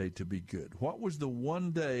on that day to be good? What was the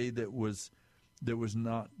one day that was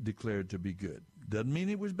not declared to be good? Doesn't mean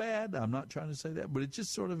it was bad. I'm not trying to say that, but it's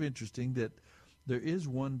just sort of interesting that there is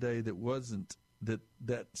one day that wasn't, that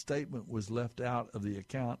statement was left out of the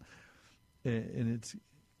account, and it's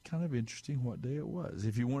kind of interesting what day it was.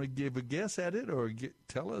 If you want to give a guess at it or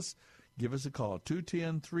tell us, give us a call,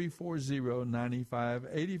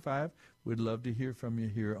 210-340-9585. We'd love to hear from you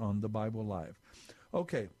here on the Bible Live.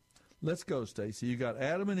 Okay, let's go, Stacy. You got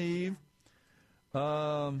Adam and Eve.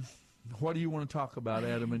 What do you want to talk about,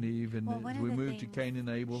 Adam and Eve? And well, as we move to Cain and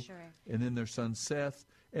Abel, sure. And then their son Seth.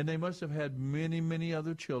 And they must have had many, many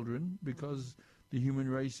other children because the human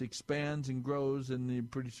race expands and grows, and then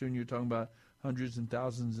pretty soon you're talking about hundreds and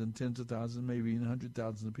thousands and tens of thousands, maybe even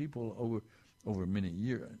 100,000 of people over many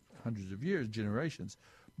years, hundreds of years, generations.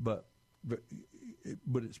 But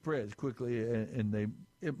it spreads quickly, and that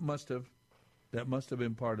must have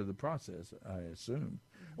been part of the process, I assume.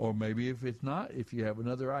 Or maybe if it's not, if you have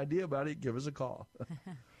another idea about it, give us a call.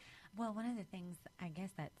 Well, one of the things I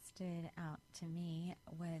guess that stood out to me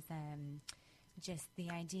was just the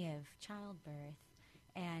idea of childbirth.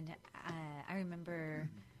 And I remember,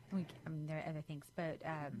 there are other things, but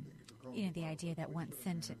the idea that once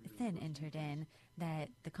sin entered in, that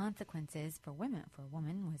the consequences for a woman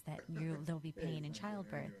was that there'll be pain in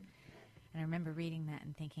childbirth. And I remember reading that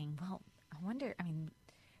and thinking, well, I wonder,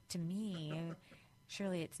 to me,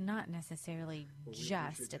 surely it's not necessarily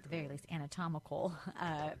just, at the very least, anatomical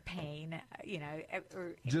pain,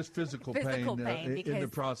 or just physical pain in the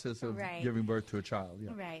process of giving birth to a child.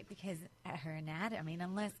 Yeah. Right, because her anatomy,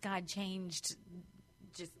 unless God changed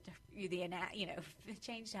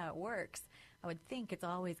changed how it works, I would think it's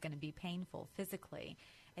always going to be painful physically.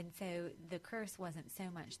 And so the curse wasn't so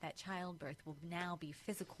much that childbirth will now be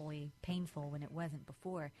physically painful when it wasn't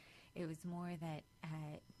before. It was more that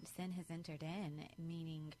sin has entered in,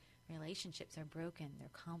 meaning relationships are broken, they're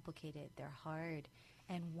complicated, they're hard,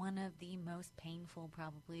 and one of the most painful,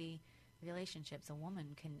 probably, relationships a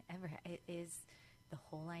woman can ever have is the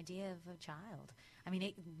whole idea of a child.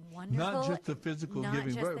 Wonderful. Not just the physical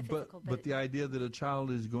giving birth, but the idea that a child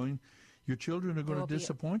is your children are going to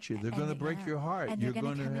disappoint you. They're going to break your heart. And they're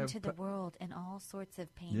going to come into the world in all sorts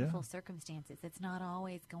of painful circumstances. It's not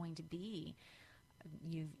always going to be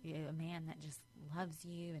a man that just loves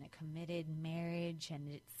you in a committed marriage, and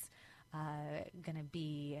it's going to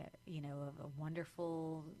be, a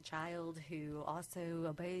wonderful child who also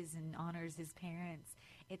obeys and honors his parents.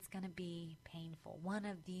 It's going to be painful. One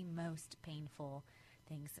of the most painful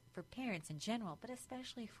things for parents in general, but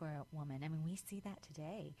especially for a woman. We see that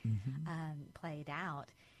today played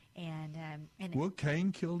out. And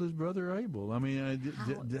Cain killed his brother Abel. How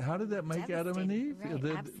did that make Adam and Eve?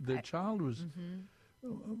 Right, the child was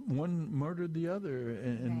one murdered the other,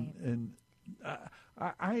 and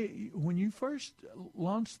I when you first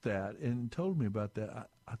launched that and told me about that,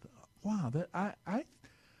 I thought, wow,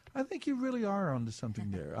 I think you really are onto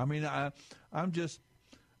something there. I'm just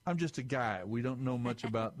a guy. We don't know much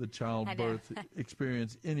about the childbirth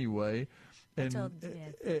experience anyway. And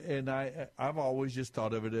I've always just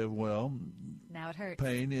thought of it as, well, now it hurts.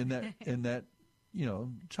 Pain in that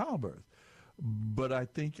childbirth. But I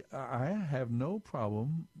think I have no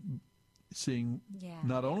problem seeing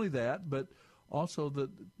not only that, but also that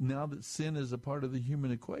now that sin is a part of the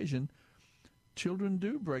human equation, children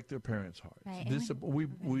do break their parents' hearts. Right. We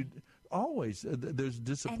always, there's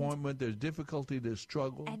disappointment, there's difficulty, there's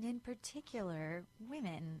struggle. And in particular,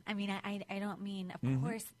 women. I don't mean, of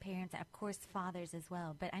course, parents, of course, fathers as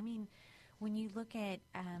well. But when you look at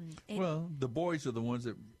well, the boys are the ones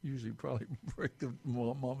that usually probably break the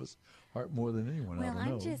mama's heart more than anyone. Well, I don't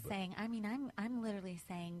know, I'm just saying. I mean, I'm literally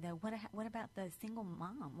saying though. What about the single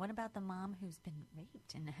mom? What about the mom who's been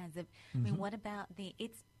raped and has a? I mean, what about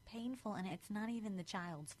it's painful and it's not even the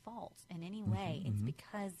child's fault in any way. It's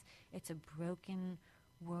because it's a broken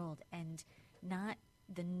world and not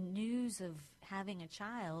the news of having a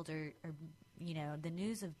child or the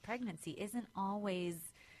news of pregnancy isn't always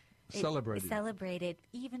celebrated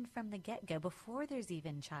even from the get-go before there's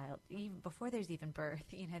even before there's even birth.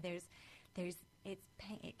 It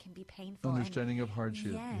can be painful. Understanding of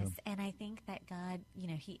hardship. Yes, and I think that God,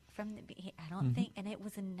 I don't think, and it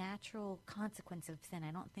was a natural consequence of sin.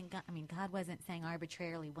 I don't think God wasn't saying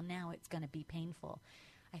arbitrarily, well, now it's going to be painful.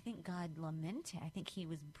 I think God lamented. I think He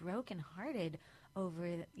was brokenhearted over,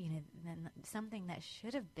 something that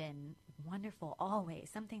should have been wonderful always.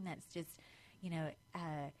 Something that's just, is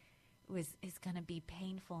going to be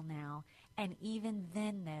painful now. And even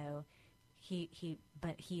then, though,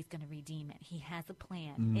 but He's going to redeem it. He has a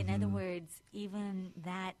plan. In other words, even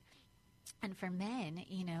that, and for men,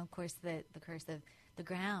 of course, the curse of the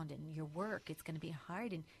ground and your work, it's going to be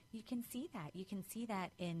hard, and you can see that. You can see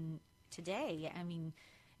that in today. I mean,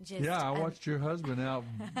 I watched your husband out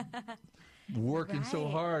working so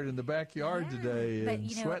hard in the backyard today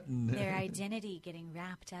and sweating. Their identity getting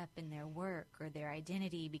wrapped up in their work, or their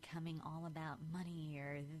identity becoming all about money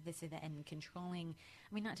or this or that, and controlling.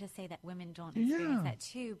 I mean, not to say that women don't experience that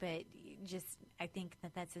too, but just I think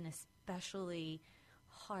that that's an especially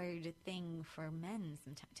hard thing for men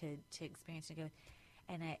sometimes to experience, to go,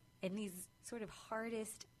 and these sort of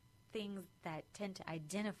hardest things that tend to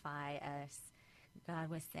identify us.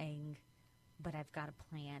 God was saying, but I've got a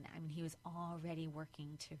plan. I mean, He was already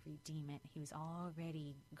working to redeem it. He was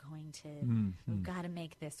already going to, we've got to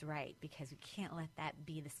make this right, because we can't let that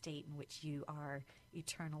be the state in which you are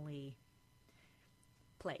eternally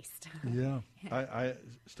placed. Yeah.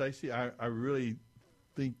 Stacy, I really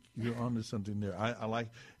think you're onto something there. I like,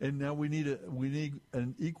 and now we need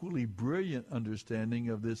an equally brilliant understanding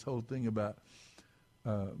of this whole thing about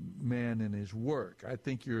man and his work. I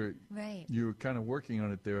think you're kind of working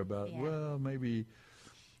on it there about well, maybe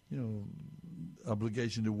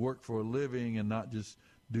obligation to work for a living and not just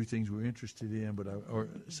do things we're interested in, but or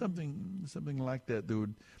something like that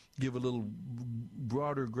would give a little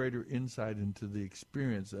broader, greater insight into the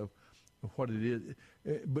experience of what it is.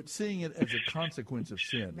 But seeing it as a consequence of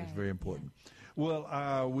sin is very important.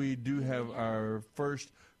 Well, we do have our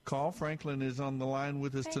first call. Franklin is on the line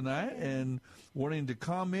with us tonight and wanting to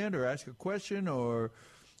comment or ask a question or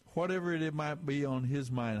whatever it might be on his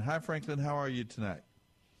mind. Hi, Franklin. How are you tonight?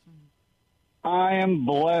 I am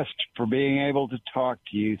blessed for being able to talk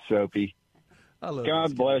to you, Soapy.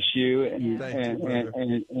 God bless you and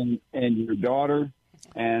your daughter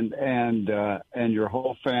and your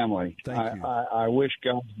whole family. Thank you. I wish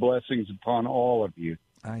God's blessings upon all of you.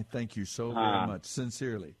 I thank you so very much,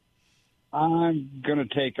 sincerely. I'm going to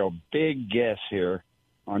take a big guess here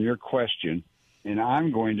on your question, and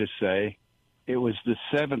I'm going to say it was the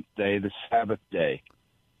seventh day, the Sabbath day.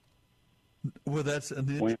 Well,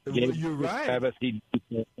 you're right. Sabbath, He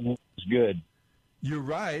was good. You're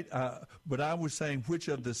right, but I was saying which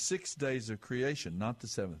of the 6 days of creation, not the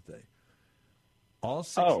seventh day. All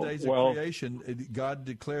 6 days of creation, God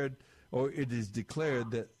declared, or it is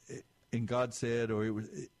declared that, and God said, or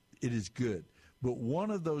it is good. But one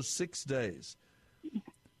of those 6 days,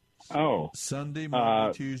 Sunday,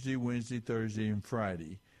 Monday, Tuesday, Wednesday, Thursday, and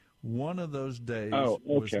Friday, one of those days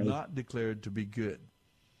was not declared to be good.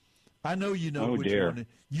 I know you know which one.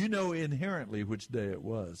 You know inherently which day it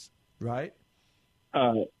was, right?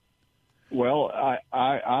 Well,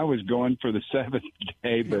 I was going for the seventh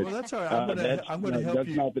day, but that's all right. I'm going to help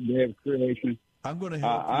you. That's not the day of creation. I'm going to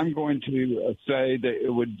help you. I'm going to say that it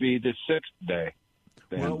would be the sixth day.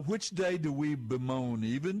 Well, which day do we bemoan,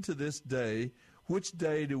 even to this day? Which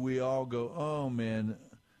day do we all go, oh, man,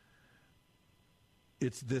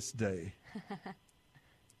 it's this day?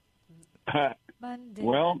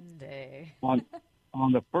 Monday. on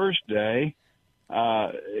the first day,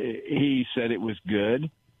 he said it was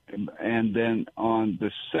good. And then on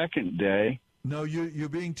the second day... No, you're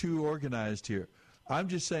being too organized here. I'm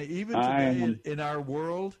just saying, even today in our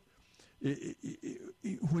world...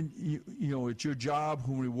 when it's your job,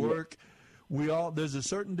 when we work, there's a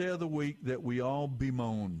certain day of the week that we all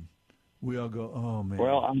bemoan. We all go, oh man.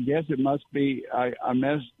 Well, I guess it must be.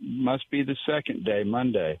 Must be the second day,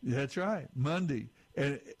 Monday. That's right, Monday.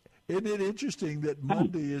 And isn't it interesting that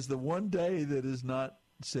Monday is the one day that is not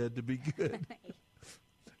said to be good?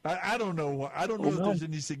 I don't know. I don't know if there's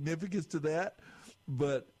any significance to that,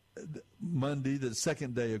 but Monday, the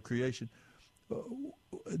second day of creation.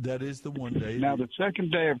 That is the one day. Now, the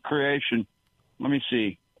second day of creation, let me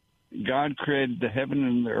see. God created the heaven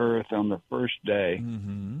and the earth on the first day.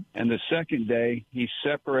 Mm-hmm. And the second day, he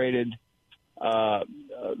separated the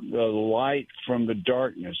light from the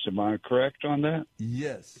darkness. Am I correct on that?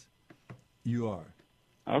 Yes, you are.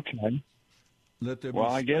 Okay. Let there be well,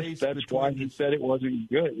 I guess that's why he said it wasn't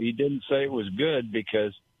good. He didn't say it was good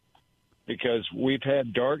because we've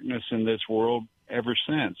had darkness in this world ever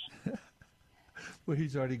since. Well,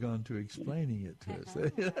 he's already gone to explaining it to us.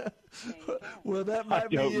 Well, that might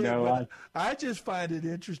be it. Know. I just find it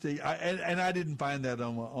interesting, and I didn't find that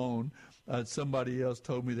on my own. Somebody else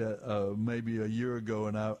told me that maybe a year ago,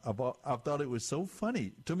 and I thought it was so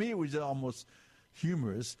funny. To me, it was almost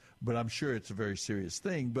humorous, but I'm sure it's a very serious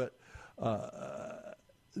thing. But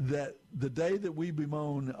that the day that we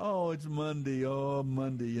bemoan, oh, it's Monday,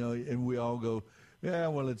 and we all go, yeah,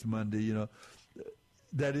 well, it's Monday,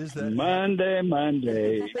 That is that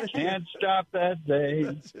Monday, can't stop that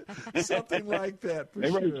day. Something like that. For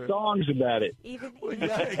they wrote songs about it. Well,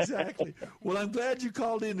 yeah, exactly. Well, I'm glad you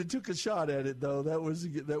called in and took a shot at it, though. That was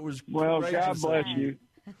well. God bless you.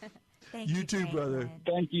 Thank you too, brother.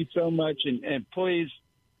 Thank you so much, and please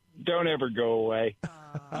don't ever go away.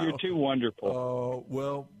 You're too wonderful. Oh,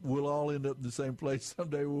 well, we'll all end up in the same place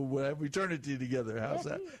someday. We'll have eternity together. How's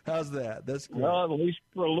that? That's great. Well, at least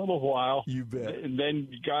for a little while. You bet. And then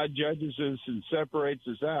God judges us and separates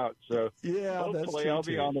us out. So yeah, hopefully I'll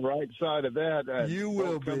be on the right side of that. You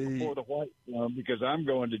will be. Before the white throne because I'm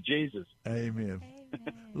going to Jesus. Amen.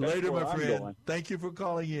 Later, my friend. Thank you for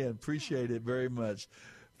calling in. Appreciate it very much.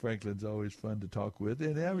 Franklin's always fun to talk with.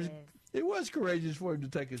 And it was courageous for him to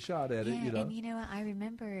take a shot at it, And, I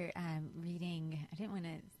remember reading, I didn't want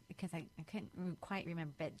to, because I couldn't quite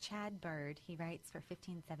remember, but Chad Bird, he writes for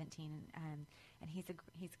 1517, and he's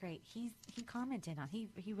great. He commented on,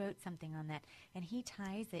 he wrote something on that, and he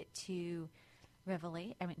ties it to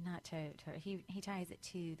Revelation, he ties it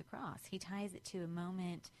to the cross. He ties it to a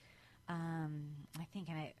moment, I think,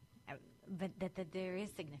 but that there is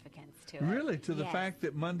significance to it. Really? To the fact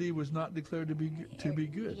that Monday was not declared to be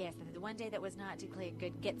good? Yes. The one day that was not declared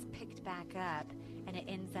good gets picked back up, and it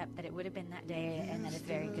ends up that it would have been that day, and that it's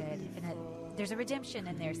very good. And there's a redemption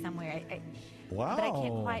in there somewhere. Wow. But I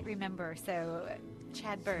can't quite remember. So,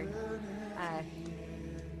 Chad Bird,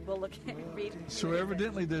 we'll look at read. So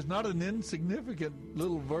evidently, there's not an insignificant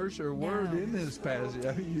little verse or word in this passage.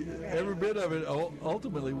 I mean, every bit of it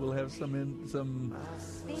ultimately will have some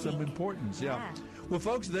importance. Yeah. Well,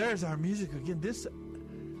 folks, there's our music again. This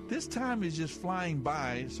time is just flying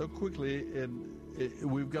by so quickly, and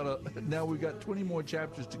we've got 20 more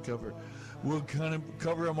chapters to cover. We'll kind of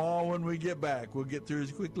cover them all when we get back. We'll get through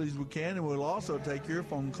as quickly as we can, and we'll also take your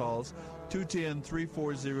phone calls,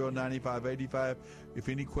 210-340-9585. If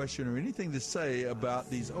any question or anything to say about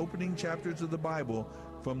these opening chapters of the Bible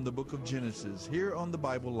from the book of Genesis, here on the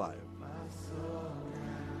Bible Live.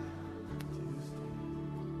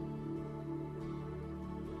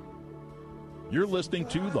 You're listening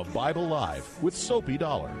to The Bible Live with Soapy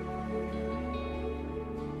Dollar.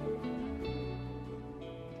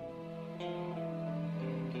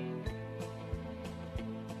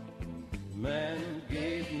 Man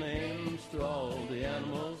gave names to all the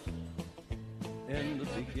animals in the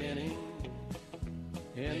beginning.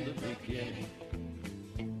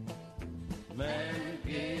 Man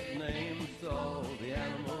gave names to all the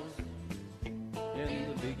animals in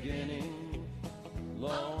the beginning,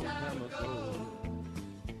 long time ago.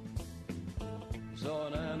 Saw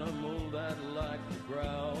an animal that liked to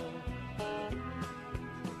growl,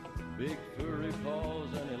 big furry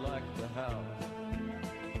paws, and he liked to howl.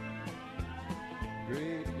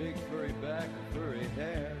 Great big furry back and furry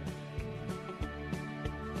hair.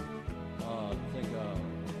 I think I'll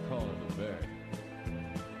call it a bear.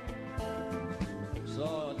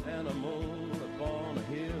 Saw an animal upon a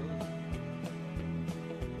hill,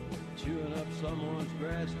 chewing up someone's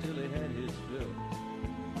grass till he had his fill.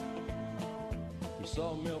 He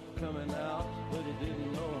saw milk coming out, but he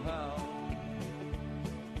didn't know how.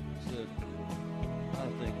 Said, I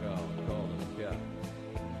think I'll call it a cow.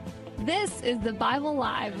 This is the Bible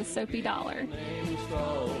Live with Soapy Dollar. Names for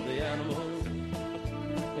all the animals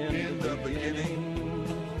In the beginning,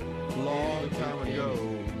 long time ago.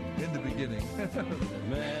 In the beginning.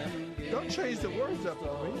 Don't change the words up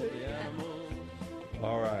on me.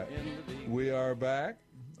 All right. We are back.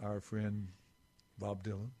 Our friend Bob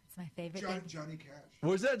Dylan. It's my favorite thing. Johnny Cash.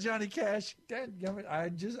 Was that Johnny Cash? Dadgummit, I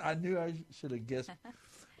knew I should have guessed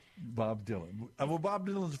Bob Dylan. Well, Bob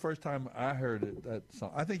Dylan's the first time I heard that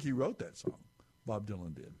song. I think he wrote that song. Bob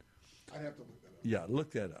Dylan did. I'd have to look that up. Yeah,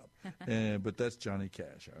 look that up. But that's Johnny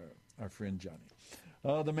Cash, our friend Johnny.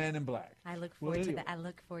 Oh, the Man in Black. I look forward to that. I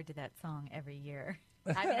look forward to that song every year.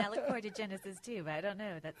 I mean, I look forward to Genesis too, but I don't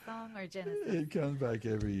know that song or Genesis. It comes back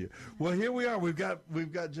every year. Well, here we are. We've got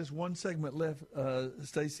just one segment left,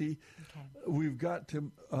 Stacy. Okay. We've got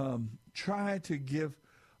to try to give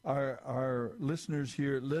our listeners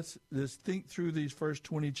here. Let's think through these first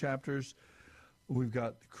 20 chapters. We've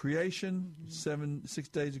got creation, 6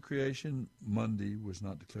 days of creation. Monday was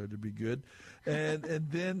not declared to be good, and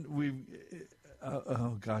then we've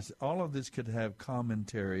oh gosh, all of this could have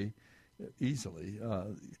commentary easily.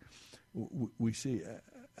 We see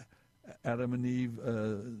Adam and Eve,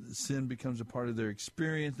 sin becomes a part of their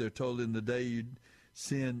experience. They're told, in the day you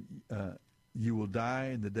sin, you will die.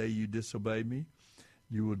 In the day you disobey me,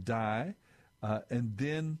 you will die. And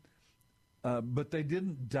then, but they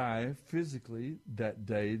didn't die physically that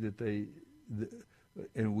day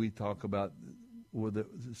and we talk about,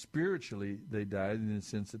 spiritually they died in the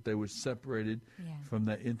sense that they were separated from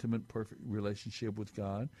that intimate, perfect relationship with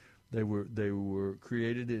God. They were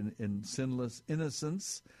created in sinless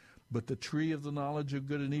innocence, but the tree of the knowledge of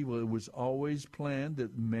good and evil, it was always planned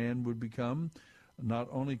that man would become not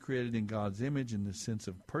only created in God's image in the sense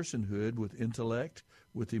of personhood, with intellect,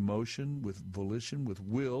 with emotion, with volition, with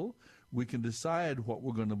will. We can decide what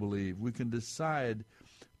we're going to believe. We can decide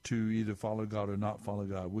to either follow God or not follow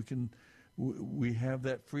God. We have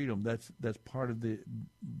that freedom. That's part of the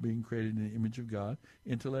being created in the image of God: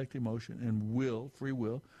 intellect, emotion, and will, free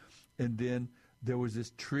will. And then there was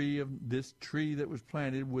this tree that was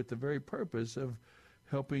planted with the very purpose of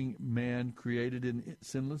helping man, created in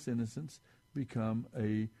sinless innocence, become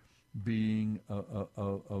a being,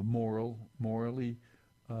 a morally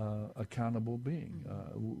accountable being.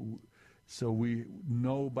 So we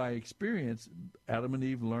know by experience, Adam and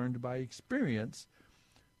Eve learned by experience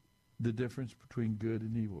the difference between good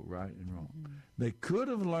and evil, right and wrong. Mm-hmm. They could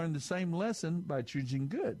have learned the same lesson by choosing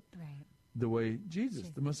good, right, the way Jesus,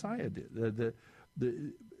 the Messiah, did.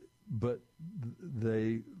 But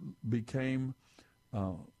they became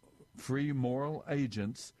free moral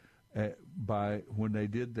agents by when they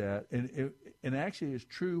did that. And actually it's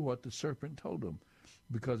true what the serpent told them,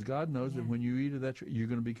 because God knows that when you eat of that tree, you're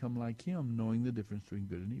going to become like him, knowing the difference between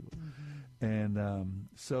good and evil. Mm-hmm. And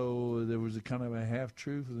so there was a kind of a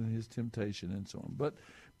half-truth in his temptation and so on. But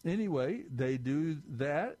anyway, they do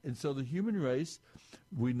that. And so the human race,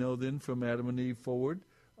 we know then from Adam and Eve forward,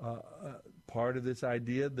 part of this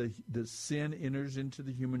idea, the sin enters into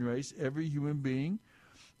the human race. Every human being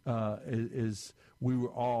we were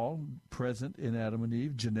all present in Adam and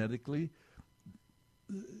Eve genetically,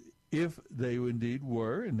 if they indeed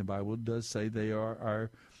were, and the Bible does say they are our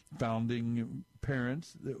founding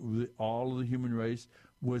parents. All of the human race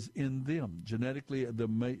was in them genetically.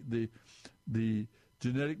 The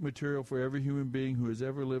genetic material for every human being who has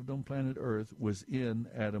ever lived on planet Earth was in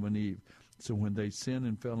Adam and Eve. So when they sinned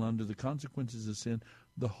and fell under the consequences of sin,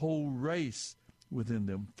 the whole race within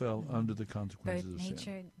them fell under the consequences of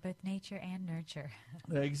sin. Both nature and nurture.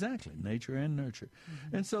 Exactly, nature and nurture.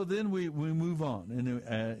 Mm-hmm. And so then we move on.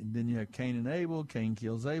 And then you have Cain and Abel. Cain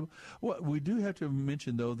kills Abel. Well, we do have to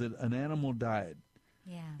mention, though, that an animal died.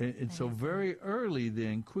 Yeah. And so very early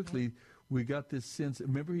then, quickly, we got this sense.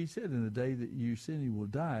 Remember he said, in the day that you sin, you will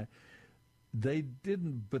die. They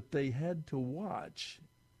didn't, but they had to watch,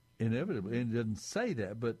 inevitably. And it doesn't say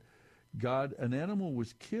that, but an animal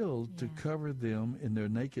was killed to cover them in their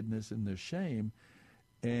nakedness and their shame,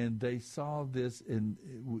 and they saw this, and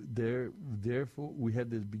therefore we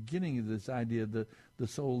had the beginning of this idea: the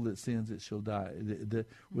soul that sins, it shall die.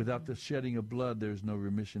 Without the shedding of blood, there's no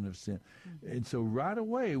remission of sin. Mm-hmm. And so right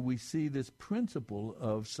away we see this principle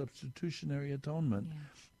of substitutionary atonement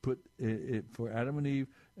put for Adam and Eve.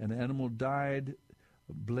 An animal died,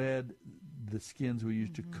 bled. The skins were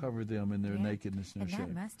used to cover them in their nakedness and their shame.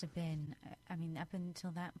 And that must have been, I mean, up until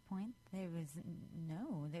that point, there was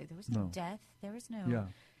no death. There was no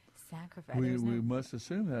sacrifice. We must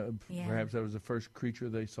assume that. Perhaps that was the first creature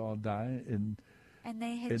they saw die, and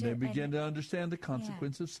they began to understand the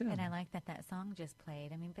consequence of sin. And I like that song just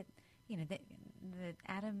played. I mean, but the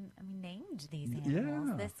Adam, named these animals.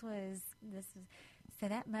 Yeah. This was. So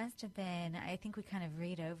that must have been. I think we kind of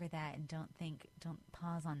read over that and don't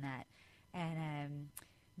pause on that. And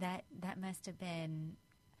that must have been,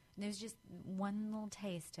 there's just one little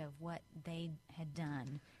taste of what they had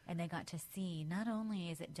done, and they got to see not only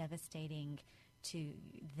is it devastating to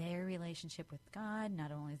their relationship with God,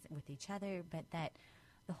 not only is it with each other, but that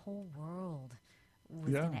the whole world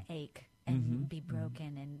was going to ache and be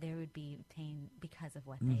broken, and there would be pain because of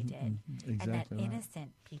what they did. Exactly, and that right.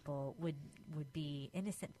 innocent people would be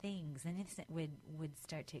innocent things, and innocent would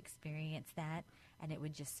start to experience that, and it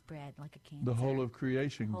would just spread like a cancer. The whole of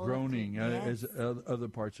creation groaning, yes. as other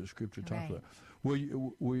parts of Scripture talk Right. about. Well,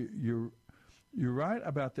 you're right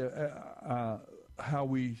about that. How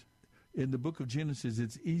we, in the book of Genesis,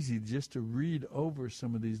 it's easy just to read over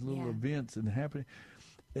some of these little events and happening,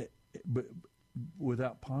 but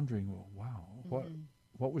without pondering, well, wow,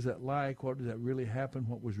 what was that like? What did that really happen?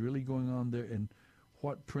 What was really going on there? And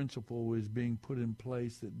what principle is being put in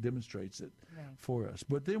place that demonstrates it for us?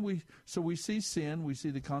 But then we see sin. We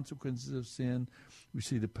see the consequences of sin. We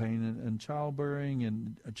see the pain and childbearing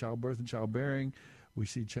and childbirth and childbearing. We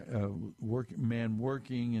see man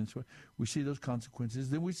working, and so we see those consequences.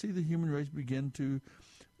 Then we see the human race begin to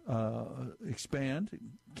expand.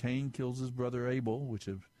 Cain kills his brother Abel, which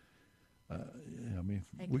have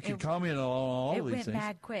we could comment on all of these things. It went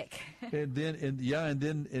bad quick. and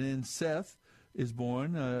then Seth is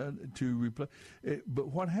born to replace. But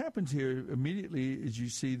what happens here immediately is you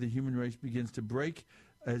see the human race begins to break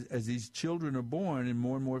as these children are born, and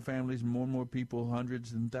more families, and more people,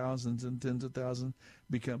 hundreds and thousands and tens of thousands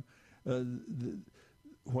become.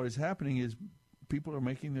 What is happening is people are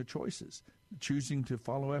making their choices, choosing to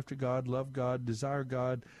follow after God, love God, desire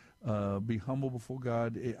God, be humble before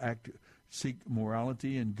God, seek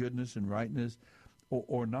morality and goodness and rightness,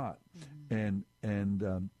 or not. And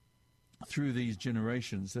through these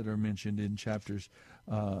generations that are mentioned in chapter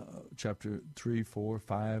 3, 4,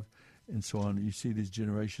 5, and so on, you see these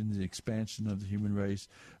generations, the expansion of the human race,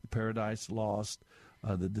 the paradise lost,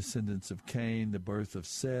 the descendants of Cain, the birth of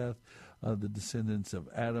Seth, the descendants of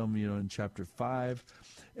Adam, in chapter 5.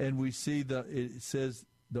 And we see it says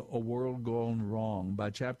a world gone wrong. By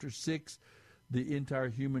chapter 6, the entire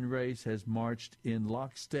human race has marched in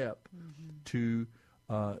lockstep to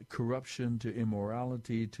corruption, to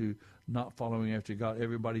immorality, to not following after God.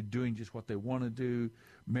 Everybody doing just what they want to do,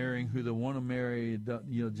 marrying who they want to marry,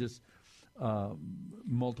 just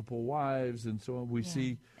multiple wives, and so on. We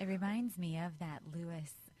see. It reminds me of that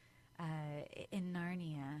Lewis in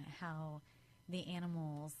Narnia, how the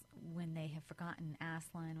animals, when they have forgotten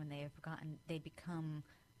Aslan, when they have forgotten, they become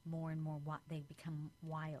more and more. They become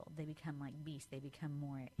wild. They become like beasts. They become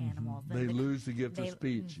more animals. They lose the gift of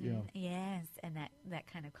speech. Yes, and that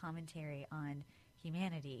kind of commentary on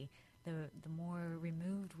humanity. The more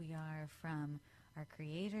removed we are from our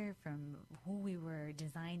Creator, from who we were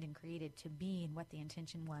designed and created to be and what the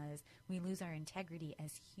intention was, we lose our integrity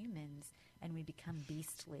as humans and we become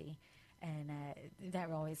beastly. And that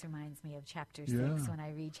always reminds me of chapter 6 when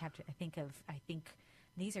I read chapter. I think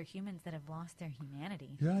these are humans that have lost their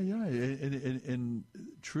humanity. And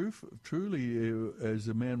truly, as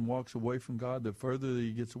a man walks away from God, the further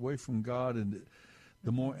he gets away from God, and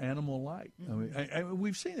the more animal-like. I mean,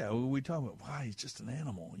 we've seen that. We talk about, wow, he's just an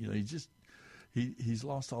animal. He's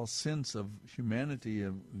lost all sense of humanity.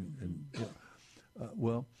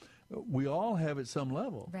 Well, we all have at some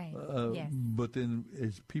level. Right. Yes. But then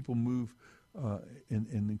as people move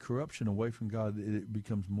in the corruption away from God, it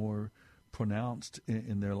becomes more pronounced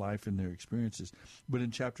in their life and their experiences. But in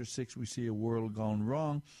chapter 6, we see a world gone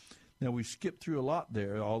wrong. Now, we skipped through a lot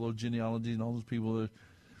there, all those genealogies and all those people,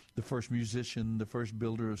 the first musician, the first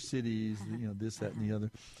builder of cities, this, that, and the other.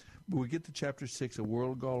 But we get to chapter 6, a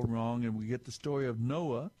world gone wrong, and we get the story of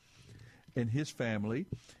Noah and his family.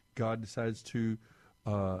 God decides to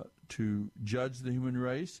judge the human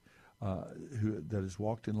race that has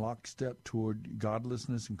walked in lockstep toward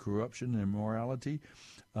godlessness and corruption and immorality,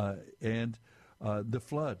 and the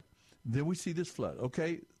flood. Then we see this flood.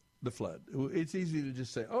 Okay, the flood. It's easy to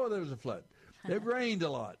just say, oh, there was a flood. It rained a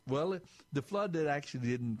lot. Well, the flood that actually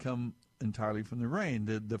didn't come entirely from the rain.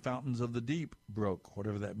 The fountains of the deep broke,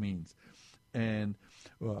 whatever that means. And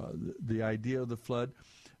the idea of the flood,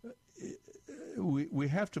 we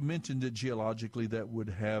have to mention that geologically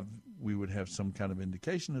we would have some kind of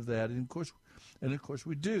indication of that, and of course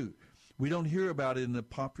we do. We don't hear about it in the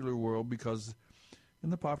popular world because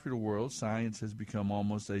in the popular world science has become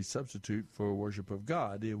almost a substitute for worship of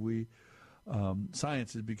God.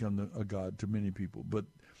 Science has become a god to many people. But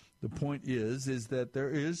the point is that there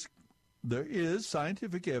is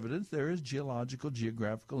scientific evidence, there is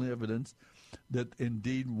geographical evidence that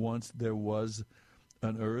indeed once there was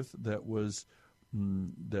an earth that was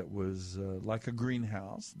like a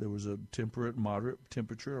greenhouse. There was a temperate, moderate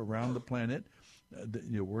temperature around the planet.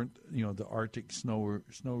 There weren't, the Arctic snow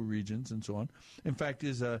regions and so on. In fact,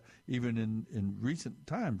 even in recent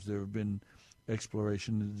times there have been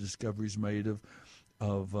exploration and discoveries made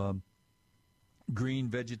of green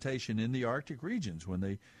vegetation in the Arctic regions when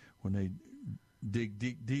when they dig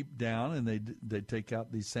deep down and they take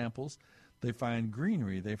out these samples, they find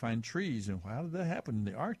greenery, they find trees, and how did that happen in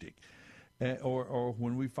the Arctic? Or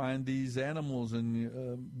when we find these animals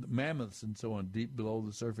and mammoths and so on deep below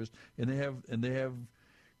the surface, and they have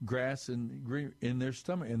grass and green in their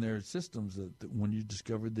stomach, in their systems. That when you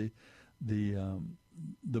discovered the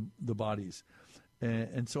bodies,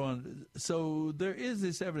 and so on. So there is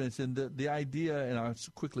this evidence, and the idea, and I'll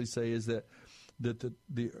quickly say, is that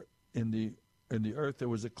in the earth there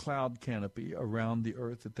was a cloud canopy around the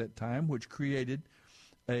earth at that time, which created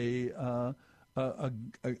a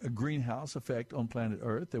greenhouse effect on planet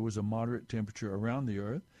Earth. There was a moderate temperature around the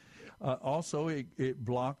Earth. Also, it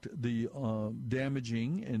blocked the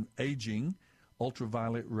damaging and aging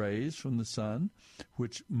ultraviolet rays from the sun,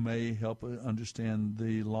 which may help understand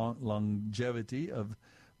the longevity of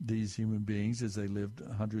these human beings as they lived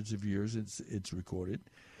hundreds of years. It's recorded.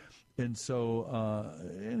 And so,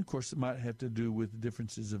 and of course, it might have to do with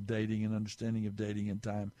differences of dating and understanding of dating and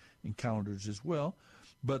time and calendars as well.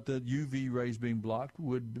 But the UV rays being blocked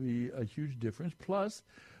would be a huge difference. Plus,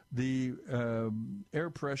 the air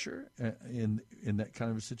pressure in that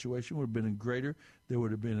kind of a situation would have been greater. There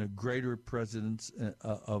would have been a greater presence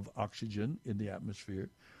of oxygen in the atmosphere,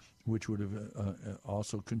 which would have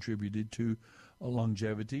also contributed to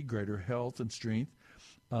longevity, greater health and strength.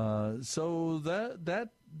 So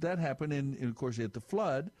that happened, and of course at the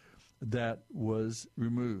flood, that was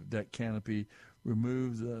removed. That canopy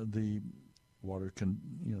removed the water,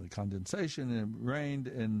 the condensation, and it rained,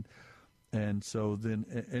 and so then,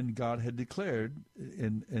 and God had declared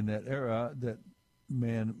in that era that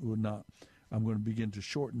man would not. I'm going to begin to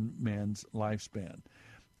shorten man's lifespan.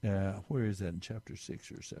 Where is that, in chapter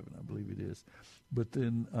 6 or 7? I believe it is. But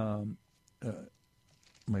then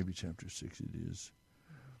maybe chapter 6 it is.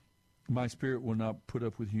 My spirit will not put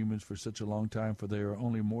up with humans for such a long time, for they are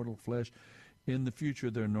only mortal flesh. In the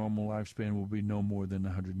future, their normal lifespan will be no more than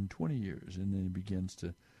 120 years, and then it begins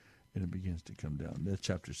to come down. That's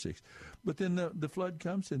chapter 6. But then the flood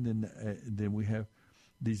comes, and then we have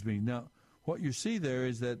these beings. Now, what you see there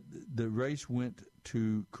is that the race went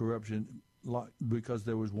to corruption because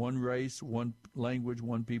there was one race, one language,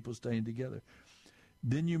 one people staying together.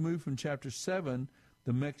 Then you move from chapter 7.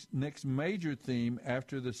 The next major theme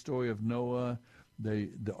after the story of Noah,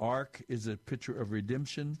 the ark is a picture of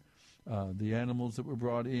redemption. The animals that were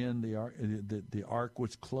brought in, the ark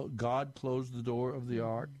was God closed the door of the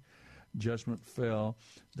ark. Judgment fell.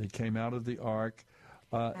 They came out of the ark.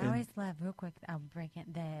 I always love, real quick, I'll break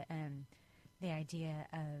it, the idea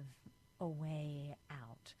of a way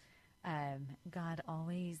out. God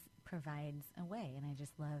always provides a way, and I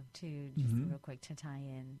just love to, just real quick, to tie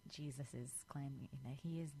in Jesus' claim that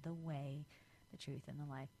he is the way, the truth, and the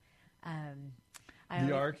life.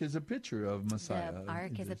 The ark is a picture of Messiah. The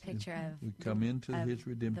ark is a picture of we come into his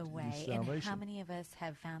redemptive the way. salvation. And how many of us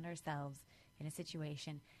have found ourselves in a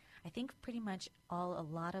situation? I think pretty much a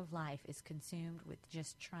lot of life is consumed with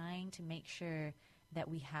just trying to make sure that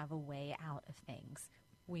we have a way out of things.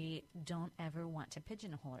 We don't ever want to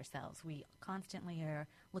pigeonhole ourselves. We constantly are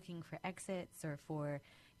looking for exits or for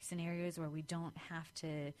scenarios where we don't have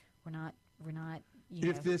to. We're not.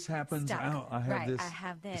 If this happens, stuck. I I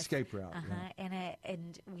have this escape route.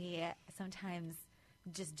 And we sometimes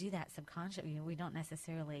just do that subconsciously. We don't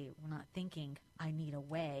necessarily. We're not thinking I need a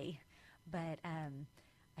way, but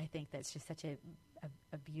I think that's just such a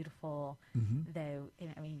beautiful though.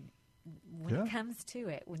 I mean, when it comes to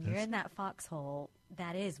it, when you're in that foxhole,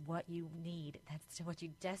 that is what you need. That's what you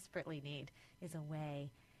desperately need, is a way.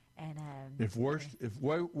 And if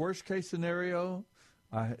worst case scenario,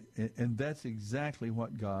 and that's exactly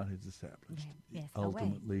what God has established. Yes,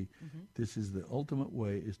 ultimately, this is the ultimate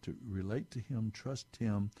way: is to relate to Him, trust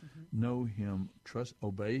Him, know Him,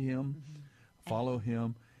 obey Him, follow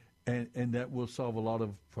Him, and that will solve a lot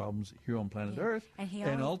of problems here on planet Earth,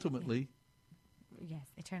 and ultimately. Yes,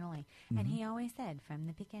 eternally. And he always said from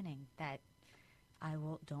the beginning that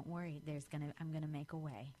don't worry, I'm gonna make a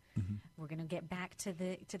way. We're gonna get back to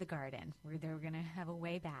the garden. We're gonna have a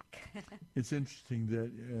way back. It's interesting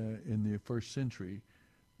that in the first century,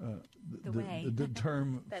 the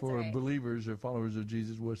term for believers or followers of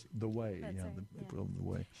Jesus was the way. The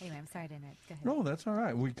way. Anyway, I'm sorry to interrupt. Go ahead. No, that's all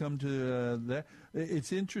right. We come to that.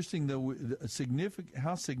 It's interesting though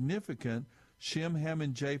how significant Shem, Ham,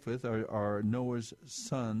 and Japheth are Noah's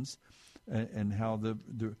sons, and how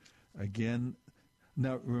again.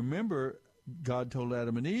 Now remember, God told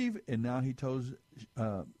Adam and Eve, and now He told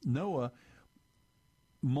Noah,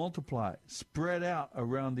 multiply, spread out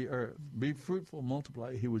around the earth, be fruitful,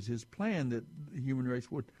 multiply. It was His plan that the human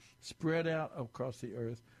race would spread out across the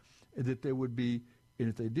earth, that there would be And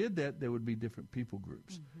if they did that, there would be different people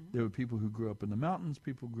groups. Mm-hmm. There were people who grew up in the mountains,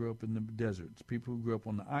 people who grew up in the deserts, people who grew up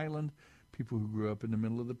on the island, people who grew up in the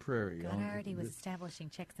middle of the prairie. God already was establishing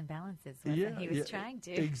checks and balances, wasn't he? He was trying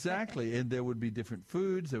to. Exactly. And there would be different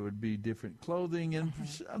foods, there would be different clothing, and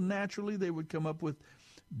naturally they would come up with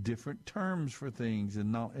different terms for things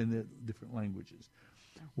and the different languages.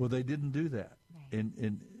 Well, they didn't do that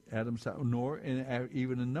in Adam's time, nor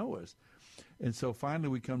even in Noah's. And so finally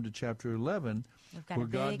we come to chapter 11, where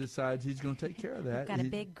God decides he's going to take care of that. We've got a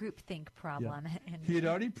big groupthink problem. Yeah. He had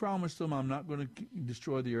already promised them, I'm not going to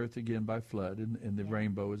destroy the earth again by flood, and the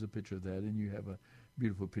rainbow is a picture of that, and you have a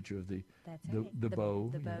beautiful picture of the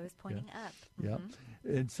bow. The bow is pointing up. Yeah.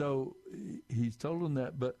 And so he's told them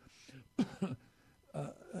that, but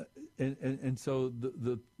and so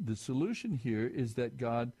the solution here is that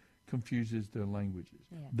God confuses their languages.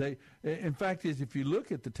 Yeah. In fact, if you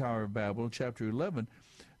look at the Tower of Babel, chapter 11,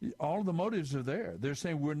 all the motives are there. They're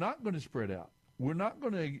saying we're not going to spread out. We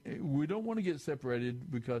don't want to get separated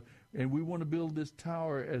and we want to build this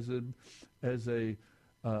tower as a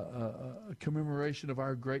commemoration of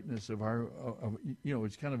our greatness, of our,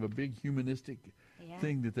 it's kind of a big humanistic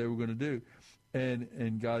thing that they were going to do,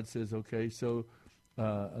 and God says, okay, so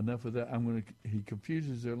enough of that. He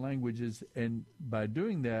confuses their languages, and by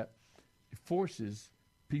doing that, forces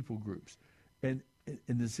people groups, and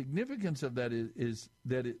the significance of that is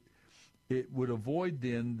that it would avoid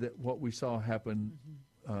then that what we saw happen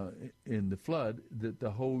in the flood, that the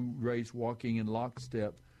whole race walking in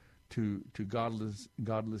lockstep to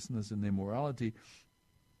godlessness and immorality,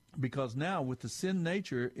 because now with the sin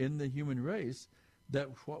nature in the human race,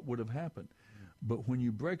 that's what would have happened. But when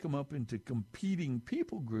you break them up into competing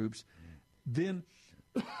people groups, then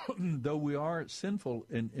though we are sinful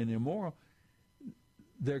and immoral,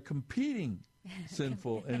 they're competing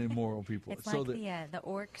sinful and immoral people. It's like the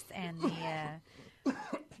orcs and the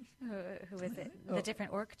who is it? The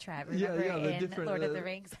different orc tribe. Remember the in different Lord of the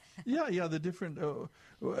Rings. The different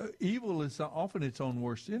evil is often its own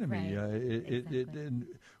worst enemy. Exactly.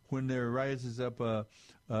 When there rises up a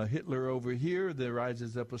Hitler over here, there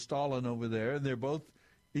rises up a Stalin over there, and they're both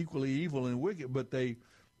equally evil and wicked, but they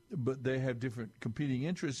have different competing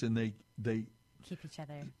interests, and they keep each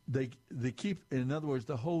other. They keep. In other words,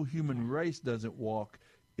 the whole human race doesn't walk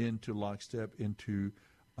into lockstep into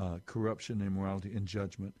corruption, immorality, and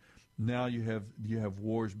judgment. Now you have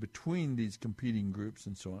wars between these competing groups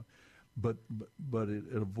and so on, but it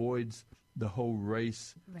avoids the whole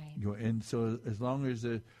race. Right. And so as long as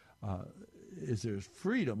there's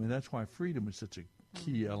freedom, and that's why freedom is such a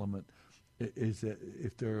key element, is that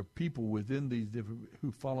if there are people within these different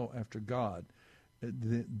who follow after God,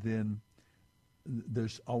 then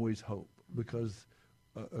there's always hope, because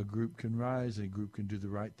a group can rise, a group can do the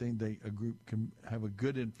right thing, a group can have a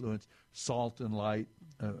good influence, salt and light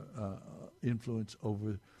influence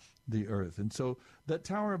over the earth. And so that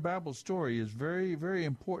Tower of Babel story is very, very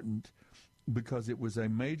important, because it was a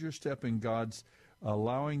major step in God's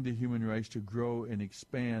allowing the human race to grow and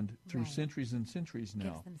expand through centuries and centuries now.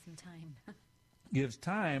 Gives them some time. Gives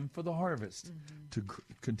time for the harvest to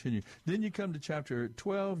continue. Then you come to chapter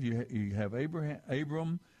 12. You have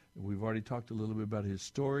Abram. We've already talked a little bit about his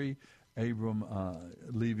story. Abram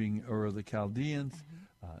leaving Ur of the Chaldeans.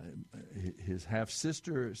 His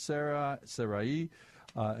half-sister Sarai.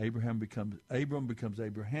 Abram becomes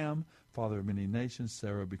Abraham, father of many nations.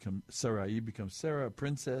 Sarai becomes Sarah, a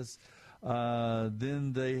princess.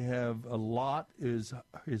 Then they have Lot, is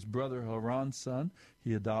his brother Haran's son.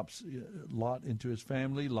 He adopts Lot into his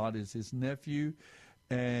family. Lot is his nephew.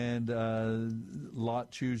 And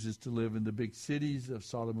Lot chooses to live in the big cities of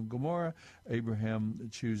Sodom and Gomorrah. Abraham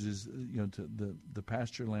chooses, to the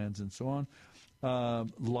pasture lands and so on.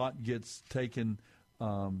 Lot gets taken.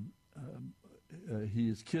 He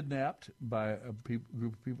is kidnapped by a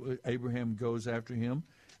group of people. Abraham goes after him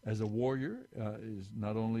as a warrior. Is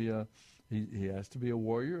not only he has to be a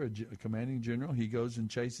warrior, a commanding general. He goes and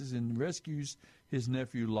chases and rescues his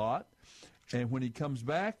nephew Lot. And when he comes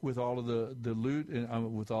back with all of the loot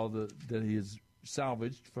and with all that he has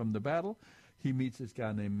salvaged from the battle, he meets this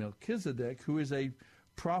guy named Melchizedek, who is a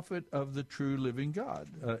prophet of the true living God.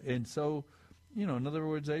 And so, in other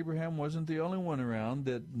words, Abraham wasn't the only one around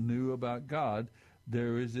that knew about God.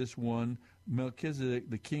 There is this one, Melchizedek,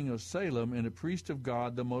 the king of Salem, and a priest of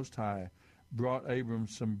God the Most High, brought Abram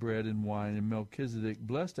some bread and wine, and Melchizedek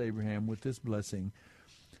blessed Abraham with this blessing.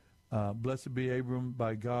 Blessed be Abram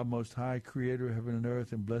by God Most High, creator of heaven and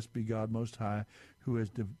earth, and blessed be God Most High, who has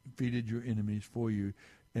defeated your enemies for you.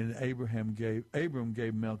 And Abram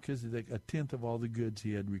gave Melchizedek a tenth of all the goods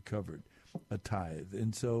he had recovered. a tithe.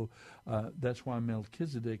 And so that's why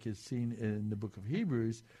Melchizedek is seen in the book of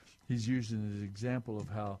Hebrews. He's used as an example of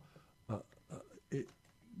how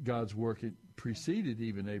God's work preceded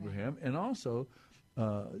even Abraham, and also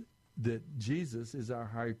that Jesus is our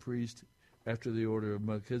high priest after the order of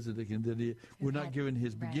Melchizedek, and that we're not given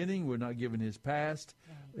his beginning, we're not given his past,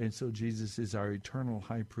 and so Jesus is our eternal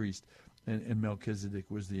high priest, and Melchizedek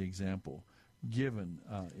was the example given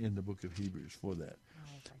in the book of Hebrews for that.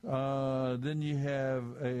 Then you have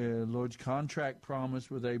Lord's contract promise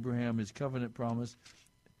with Abraham, his covenant promise,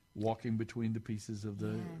 walking between the pieces of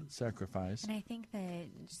the sacrifice. And I think the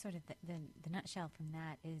nutshell from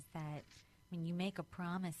that is that when you make a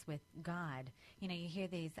promise with God, you hear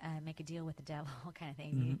these make a deal with the devil kind of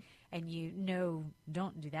thing, and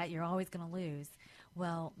don't do that. You're always going to lose.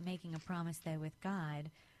 Well, making a promise, though, with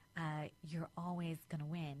God, you're always going to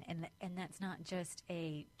win. And that's not just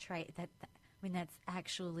a trait. That's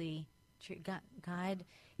actually true. God.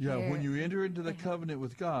 When you enter into the covenant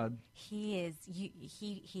with God, He is.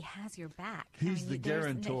 He has your back. He's the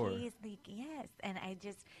guarantor. Yes, and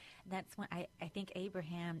that's when I think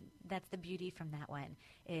Abraham. That's the beauty from that one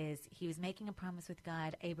is he was making a promise with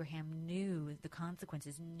God. Abraham knew the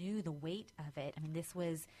consequences, knew the weight of it. This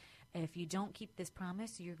was. If you don't keep this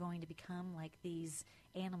promise, you're going to become like these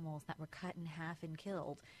animals that were cut in half and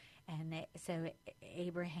killed. And so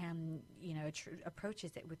Abraham,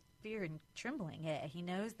 approaches it with fear and trembling. He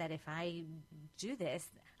knows that if I do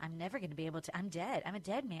this, I'm never going to be able to. I'm dead. I'm a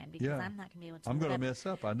dead man because I'm not going to be able to. I'm going to mess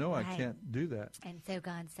up. I know I can't do that. And so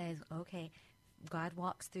God says, okay. God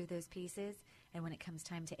walks through those pieces, and when it comes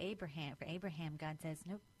time to Abraham, God says,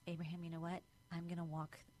 nope, Abraham, you know what? I'm going to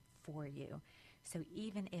walk for you. So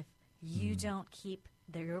even if you don't keep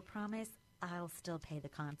your promise, I'll still pay the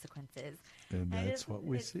consequences. And that's what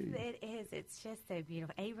we see. It is. It's just so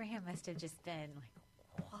beautiful. Abraham must have just been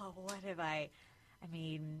like, whoa, what have I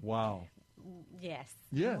mean. Wow. Yes.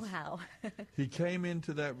 Wow. He came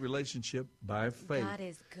into that relationship by faith. God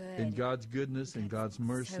is good. In God's goodness and God's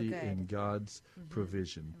mercy so and God's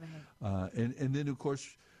provision. Right. And then, of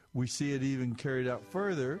course, we see it even carried out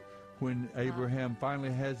further when Abraham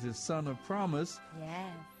finally has his son of promise. Yes.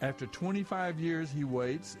 After 25 years, he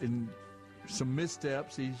waits in some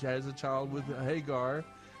missteps. He has a child with Hagar,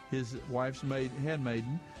 his wife's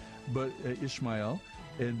handmaiden, but Ishmael.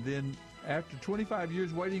 And then after 25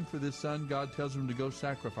 years waiting for this son, God tells him to go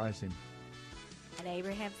sacrifice him. And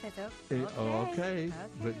Abraham says, okay.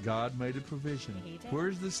 But God made a provision. He did.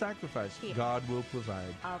 Where's the sacrifice? God will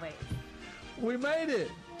provide. Always. We made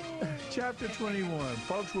it. Chapter 21.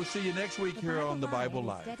 Folks, we'll see you next week here on The Bible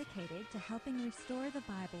Live. Dedicated to helping restore the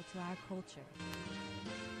Bible to our culture.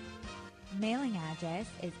 Mailing address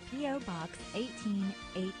is P.O. Box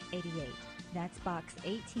 18888. That's Box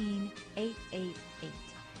 18888.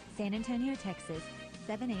 San Antonio, Texas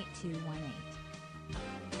 78218.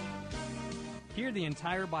 Hear the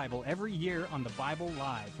entire Bible every year on The Bible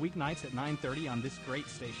Live, weeknights at 9:30 on this great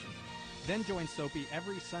station. Then join Soapy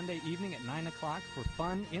every Sunday evening at 9 o'clock for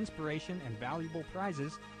fun, inspiration, and valuable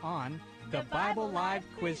prizes on The Bible Live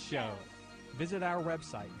Quiz Show. Visit our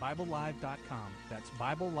website, BibleLive.com. That's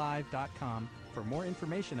BibleLive.com for more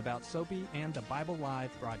information about Soapy and the Bible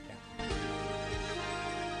Live broadcast.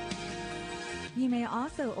 You may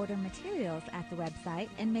also order materials at the website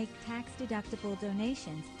and make tax-deductible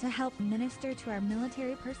donations to help minister to our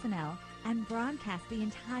military personnel and broadcast the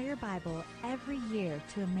entire Bible every year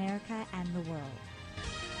to America and the world.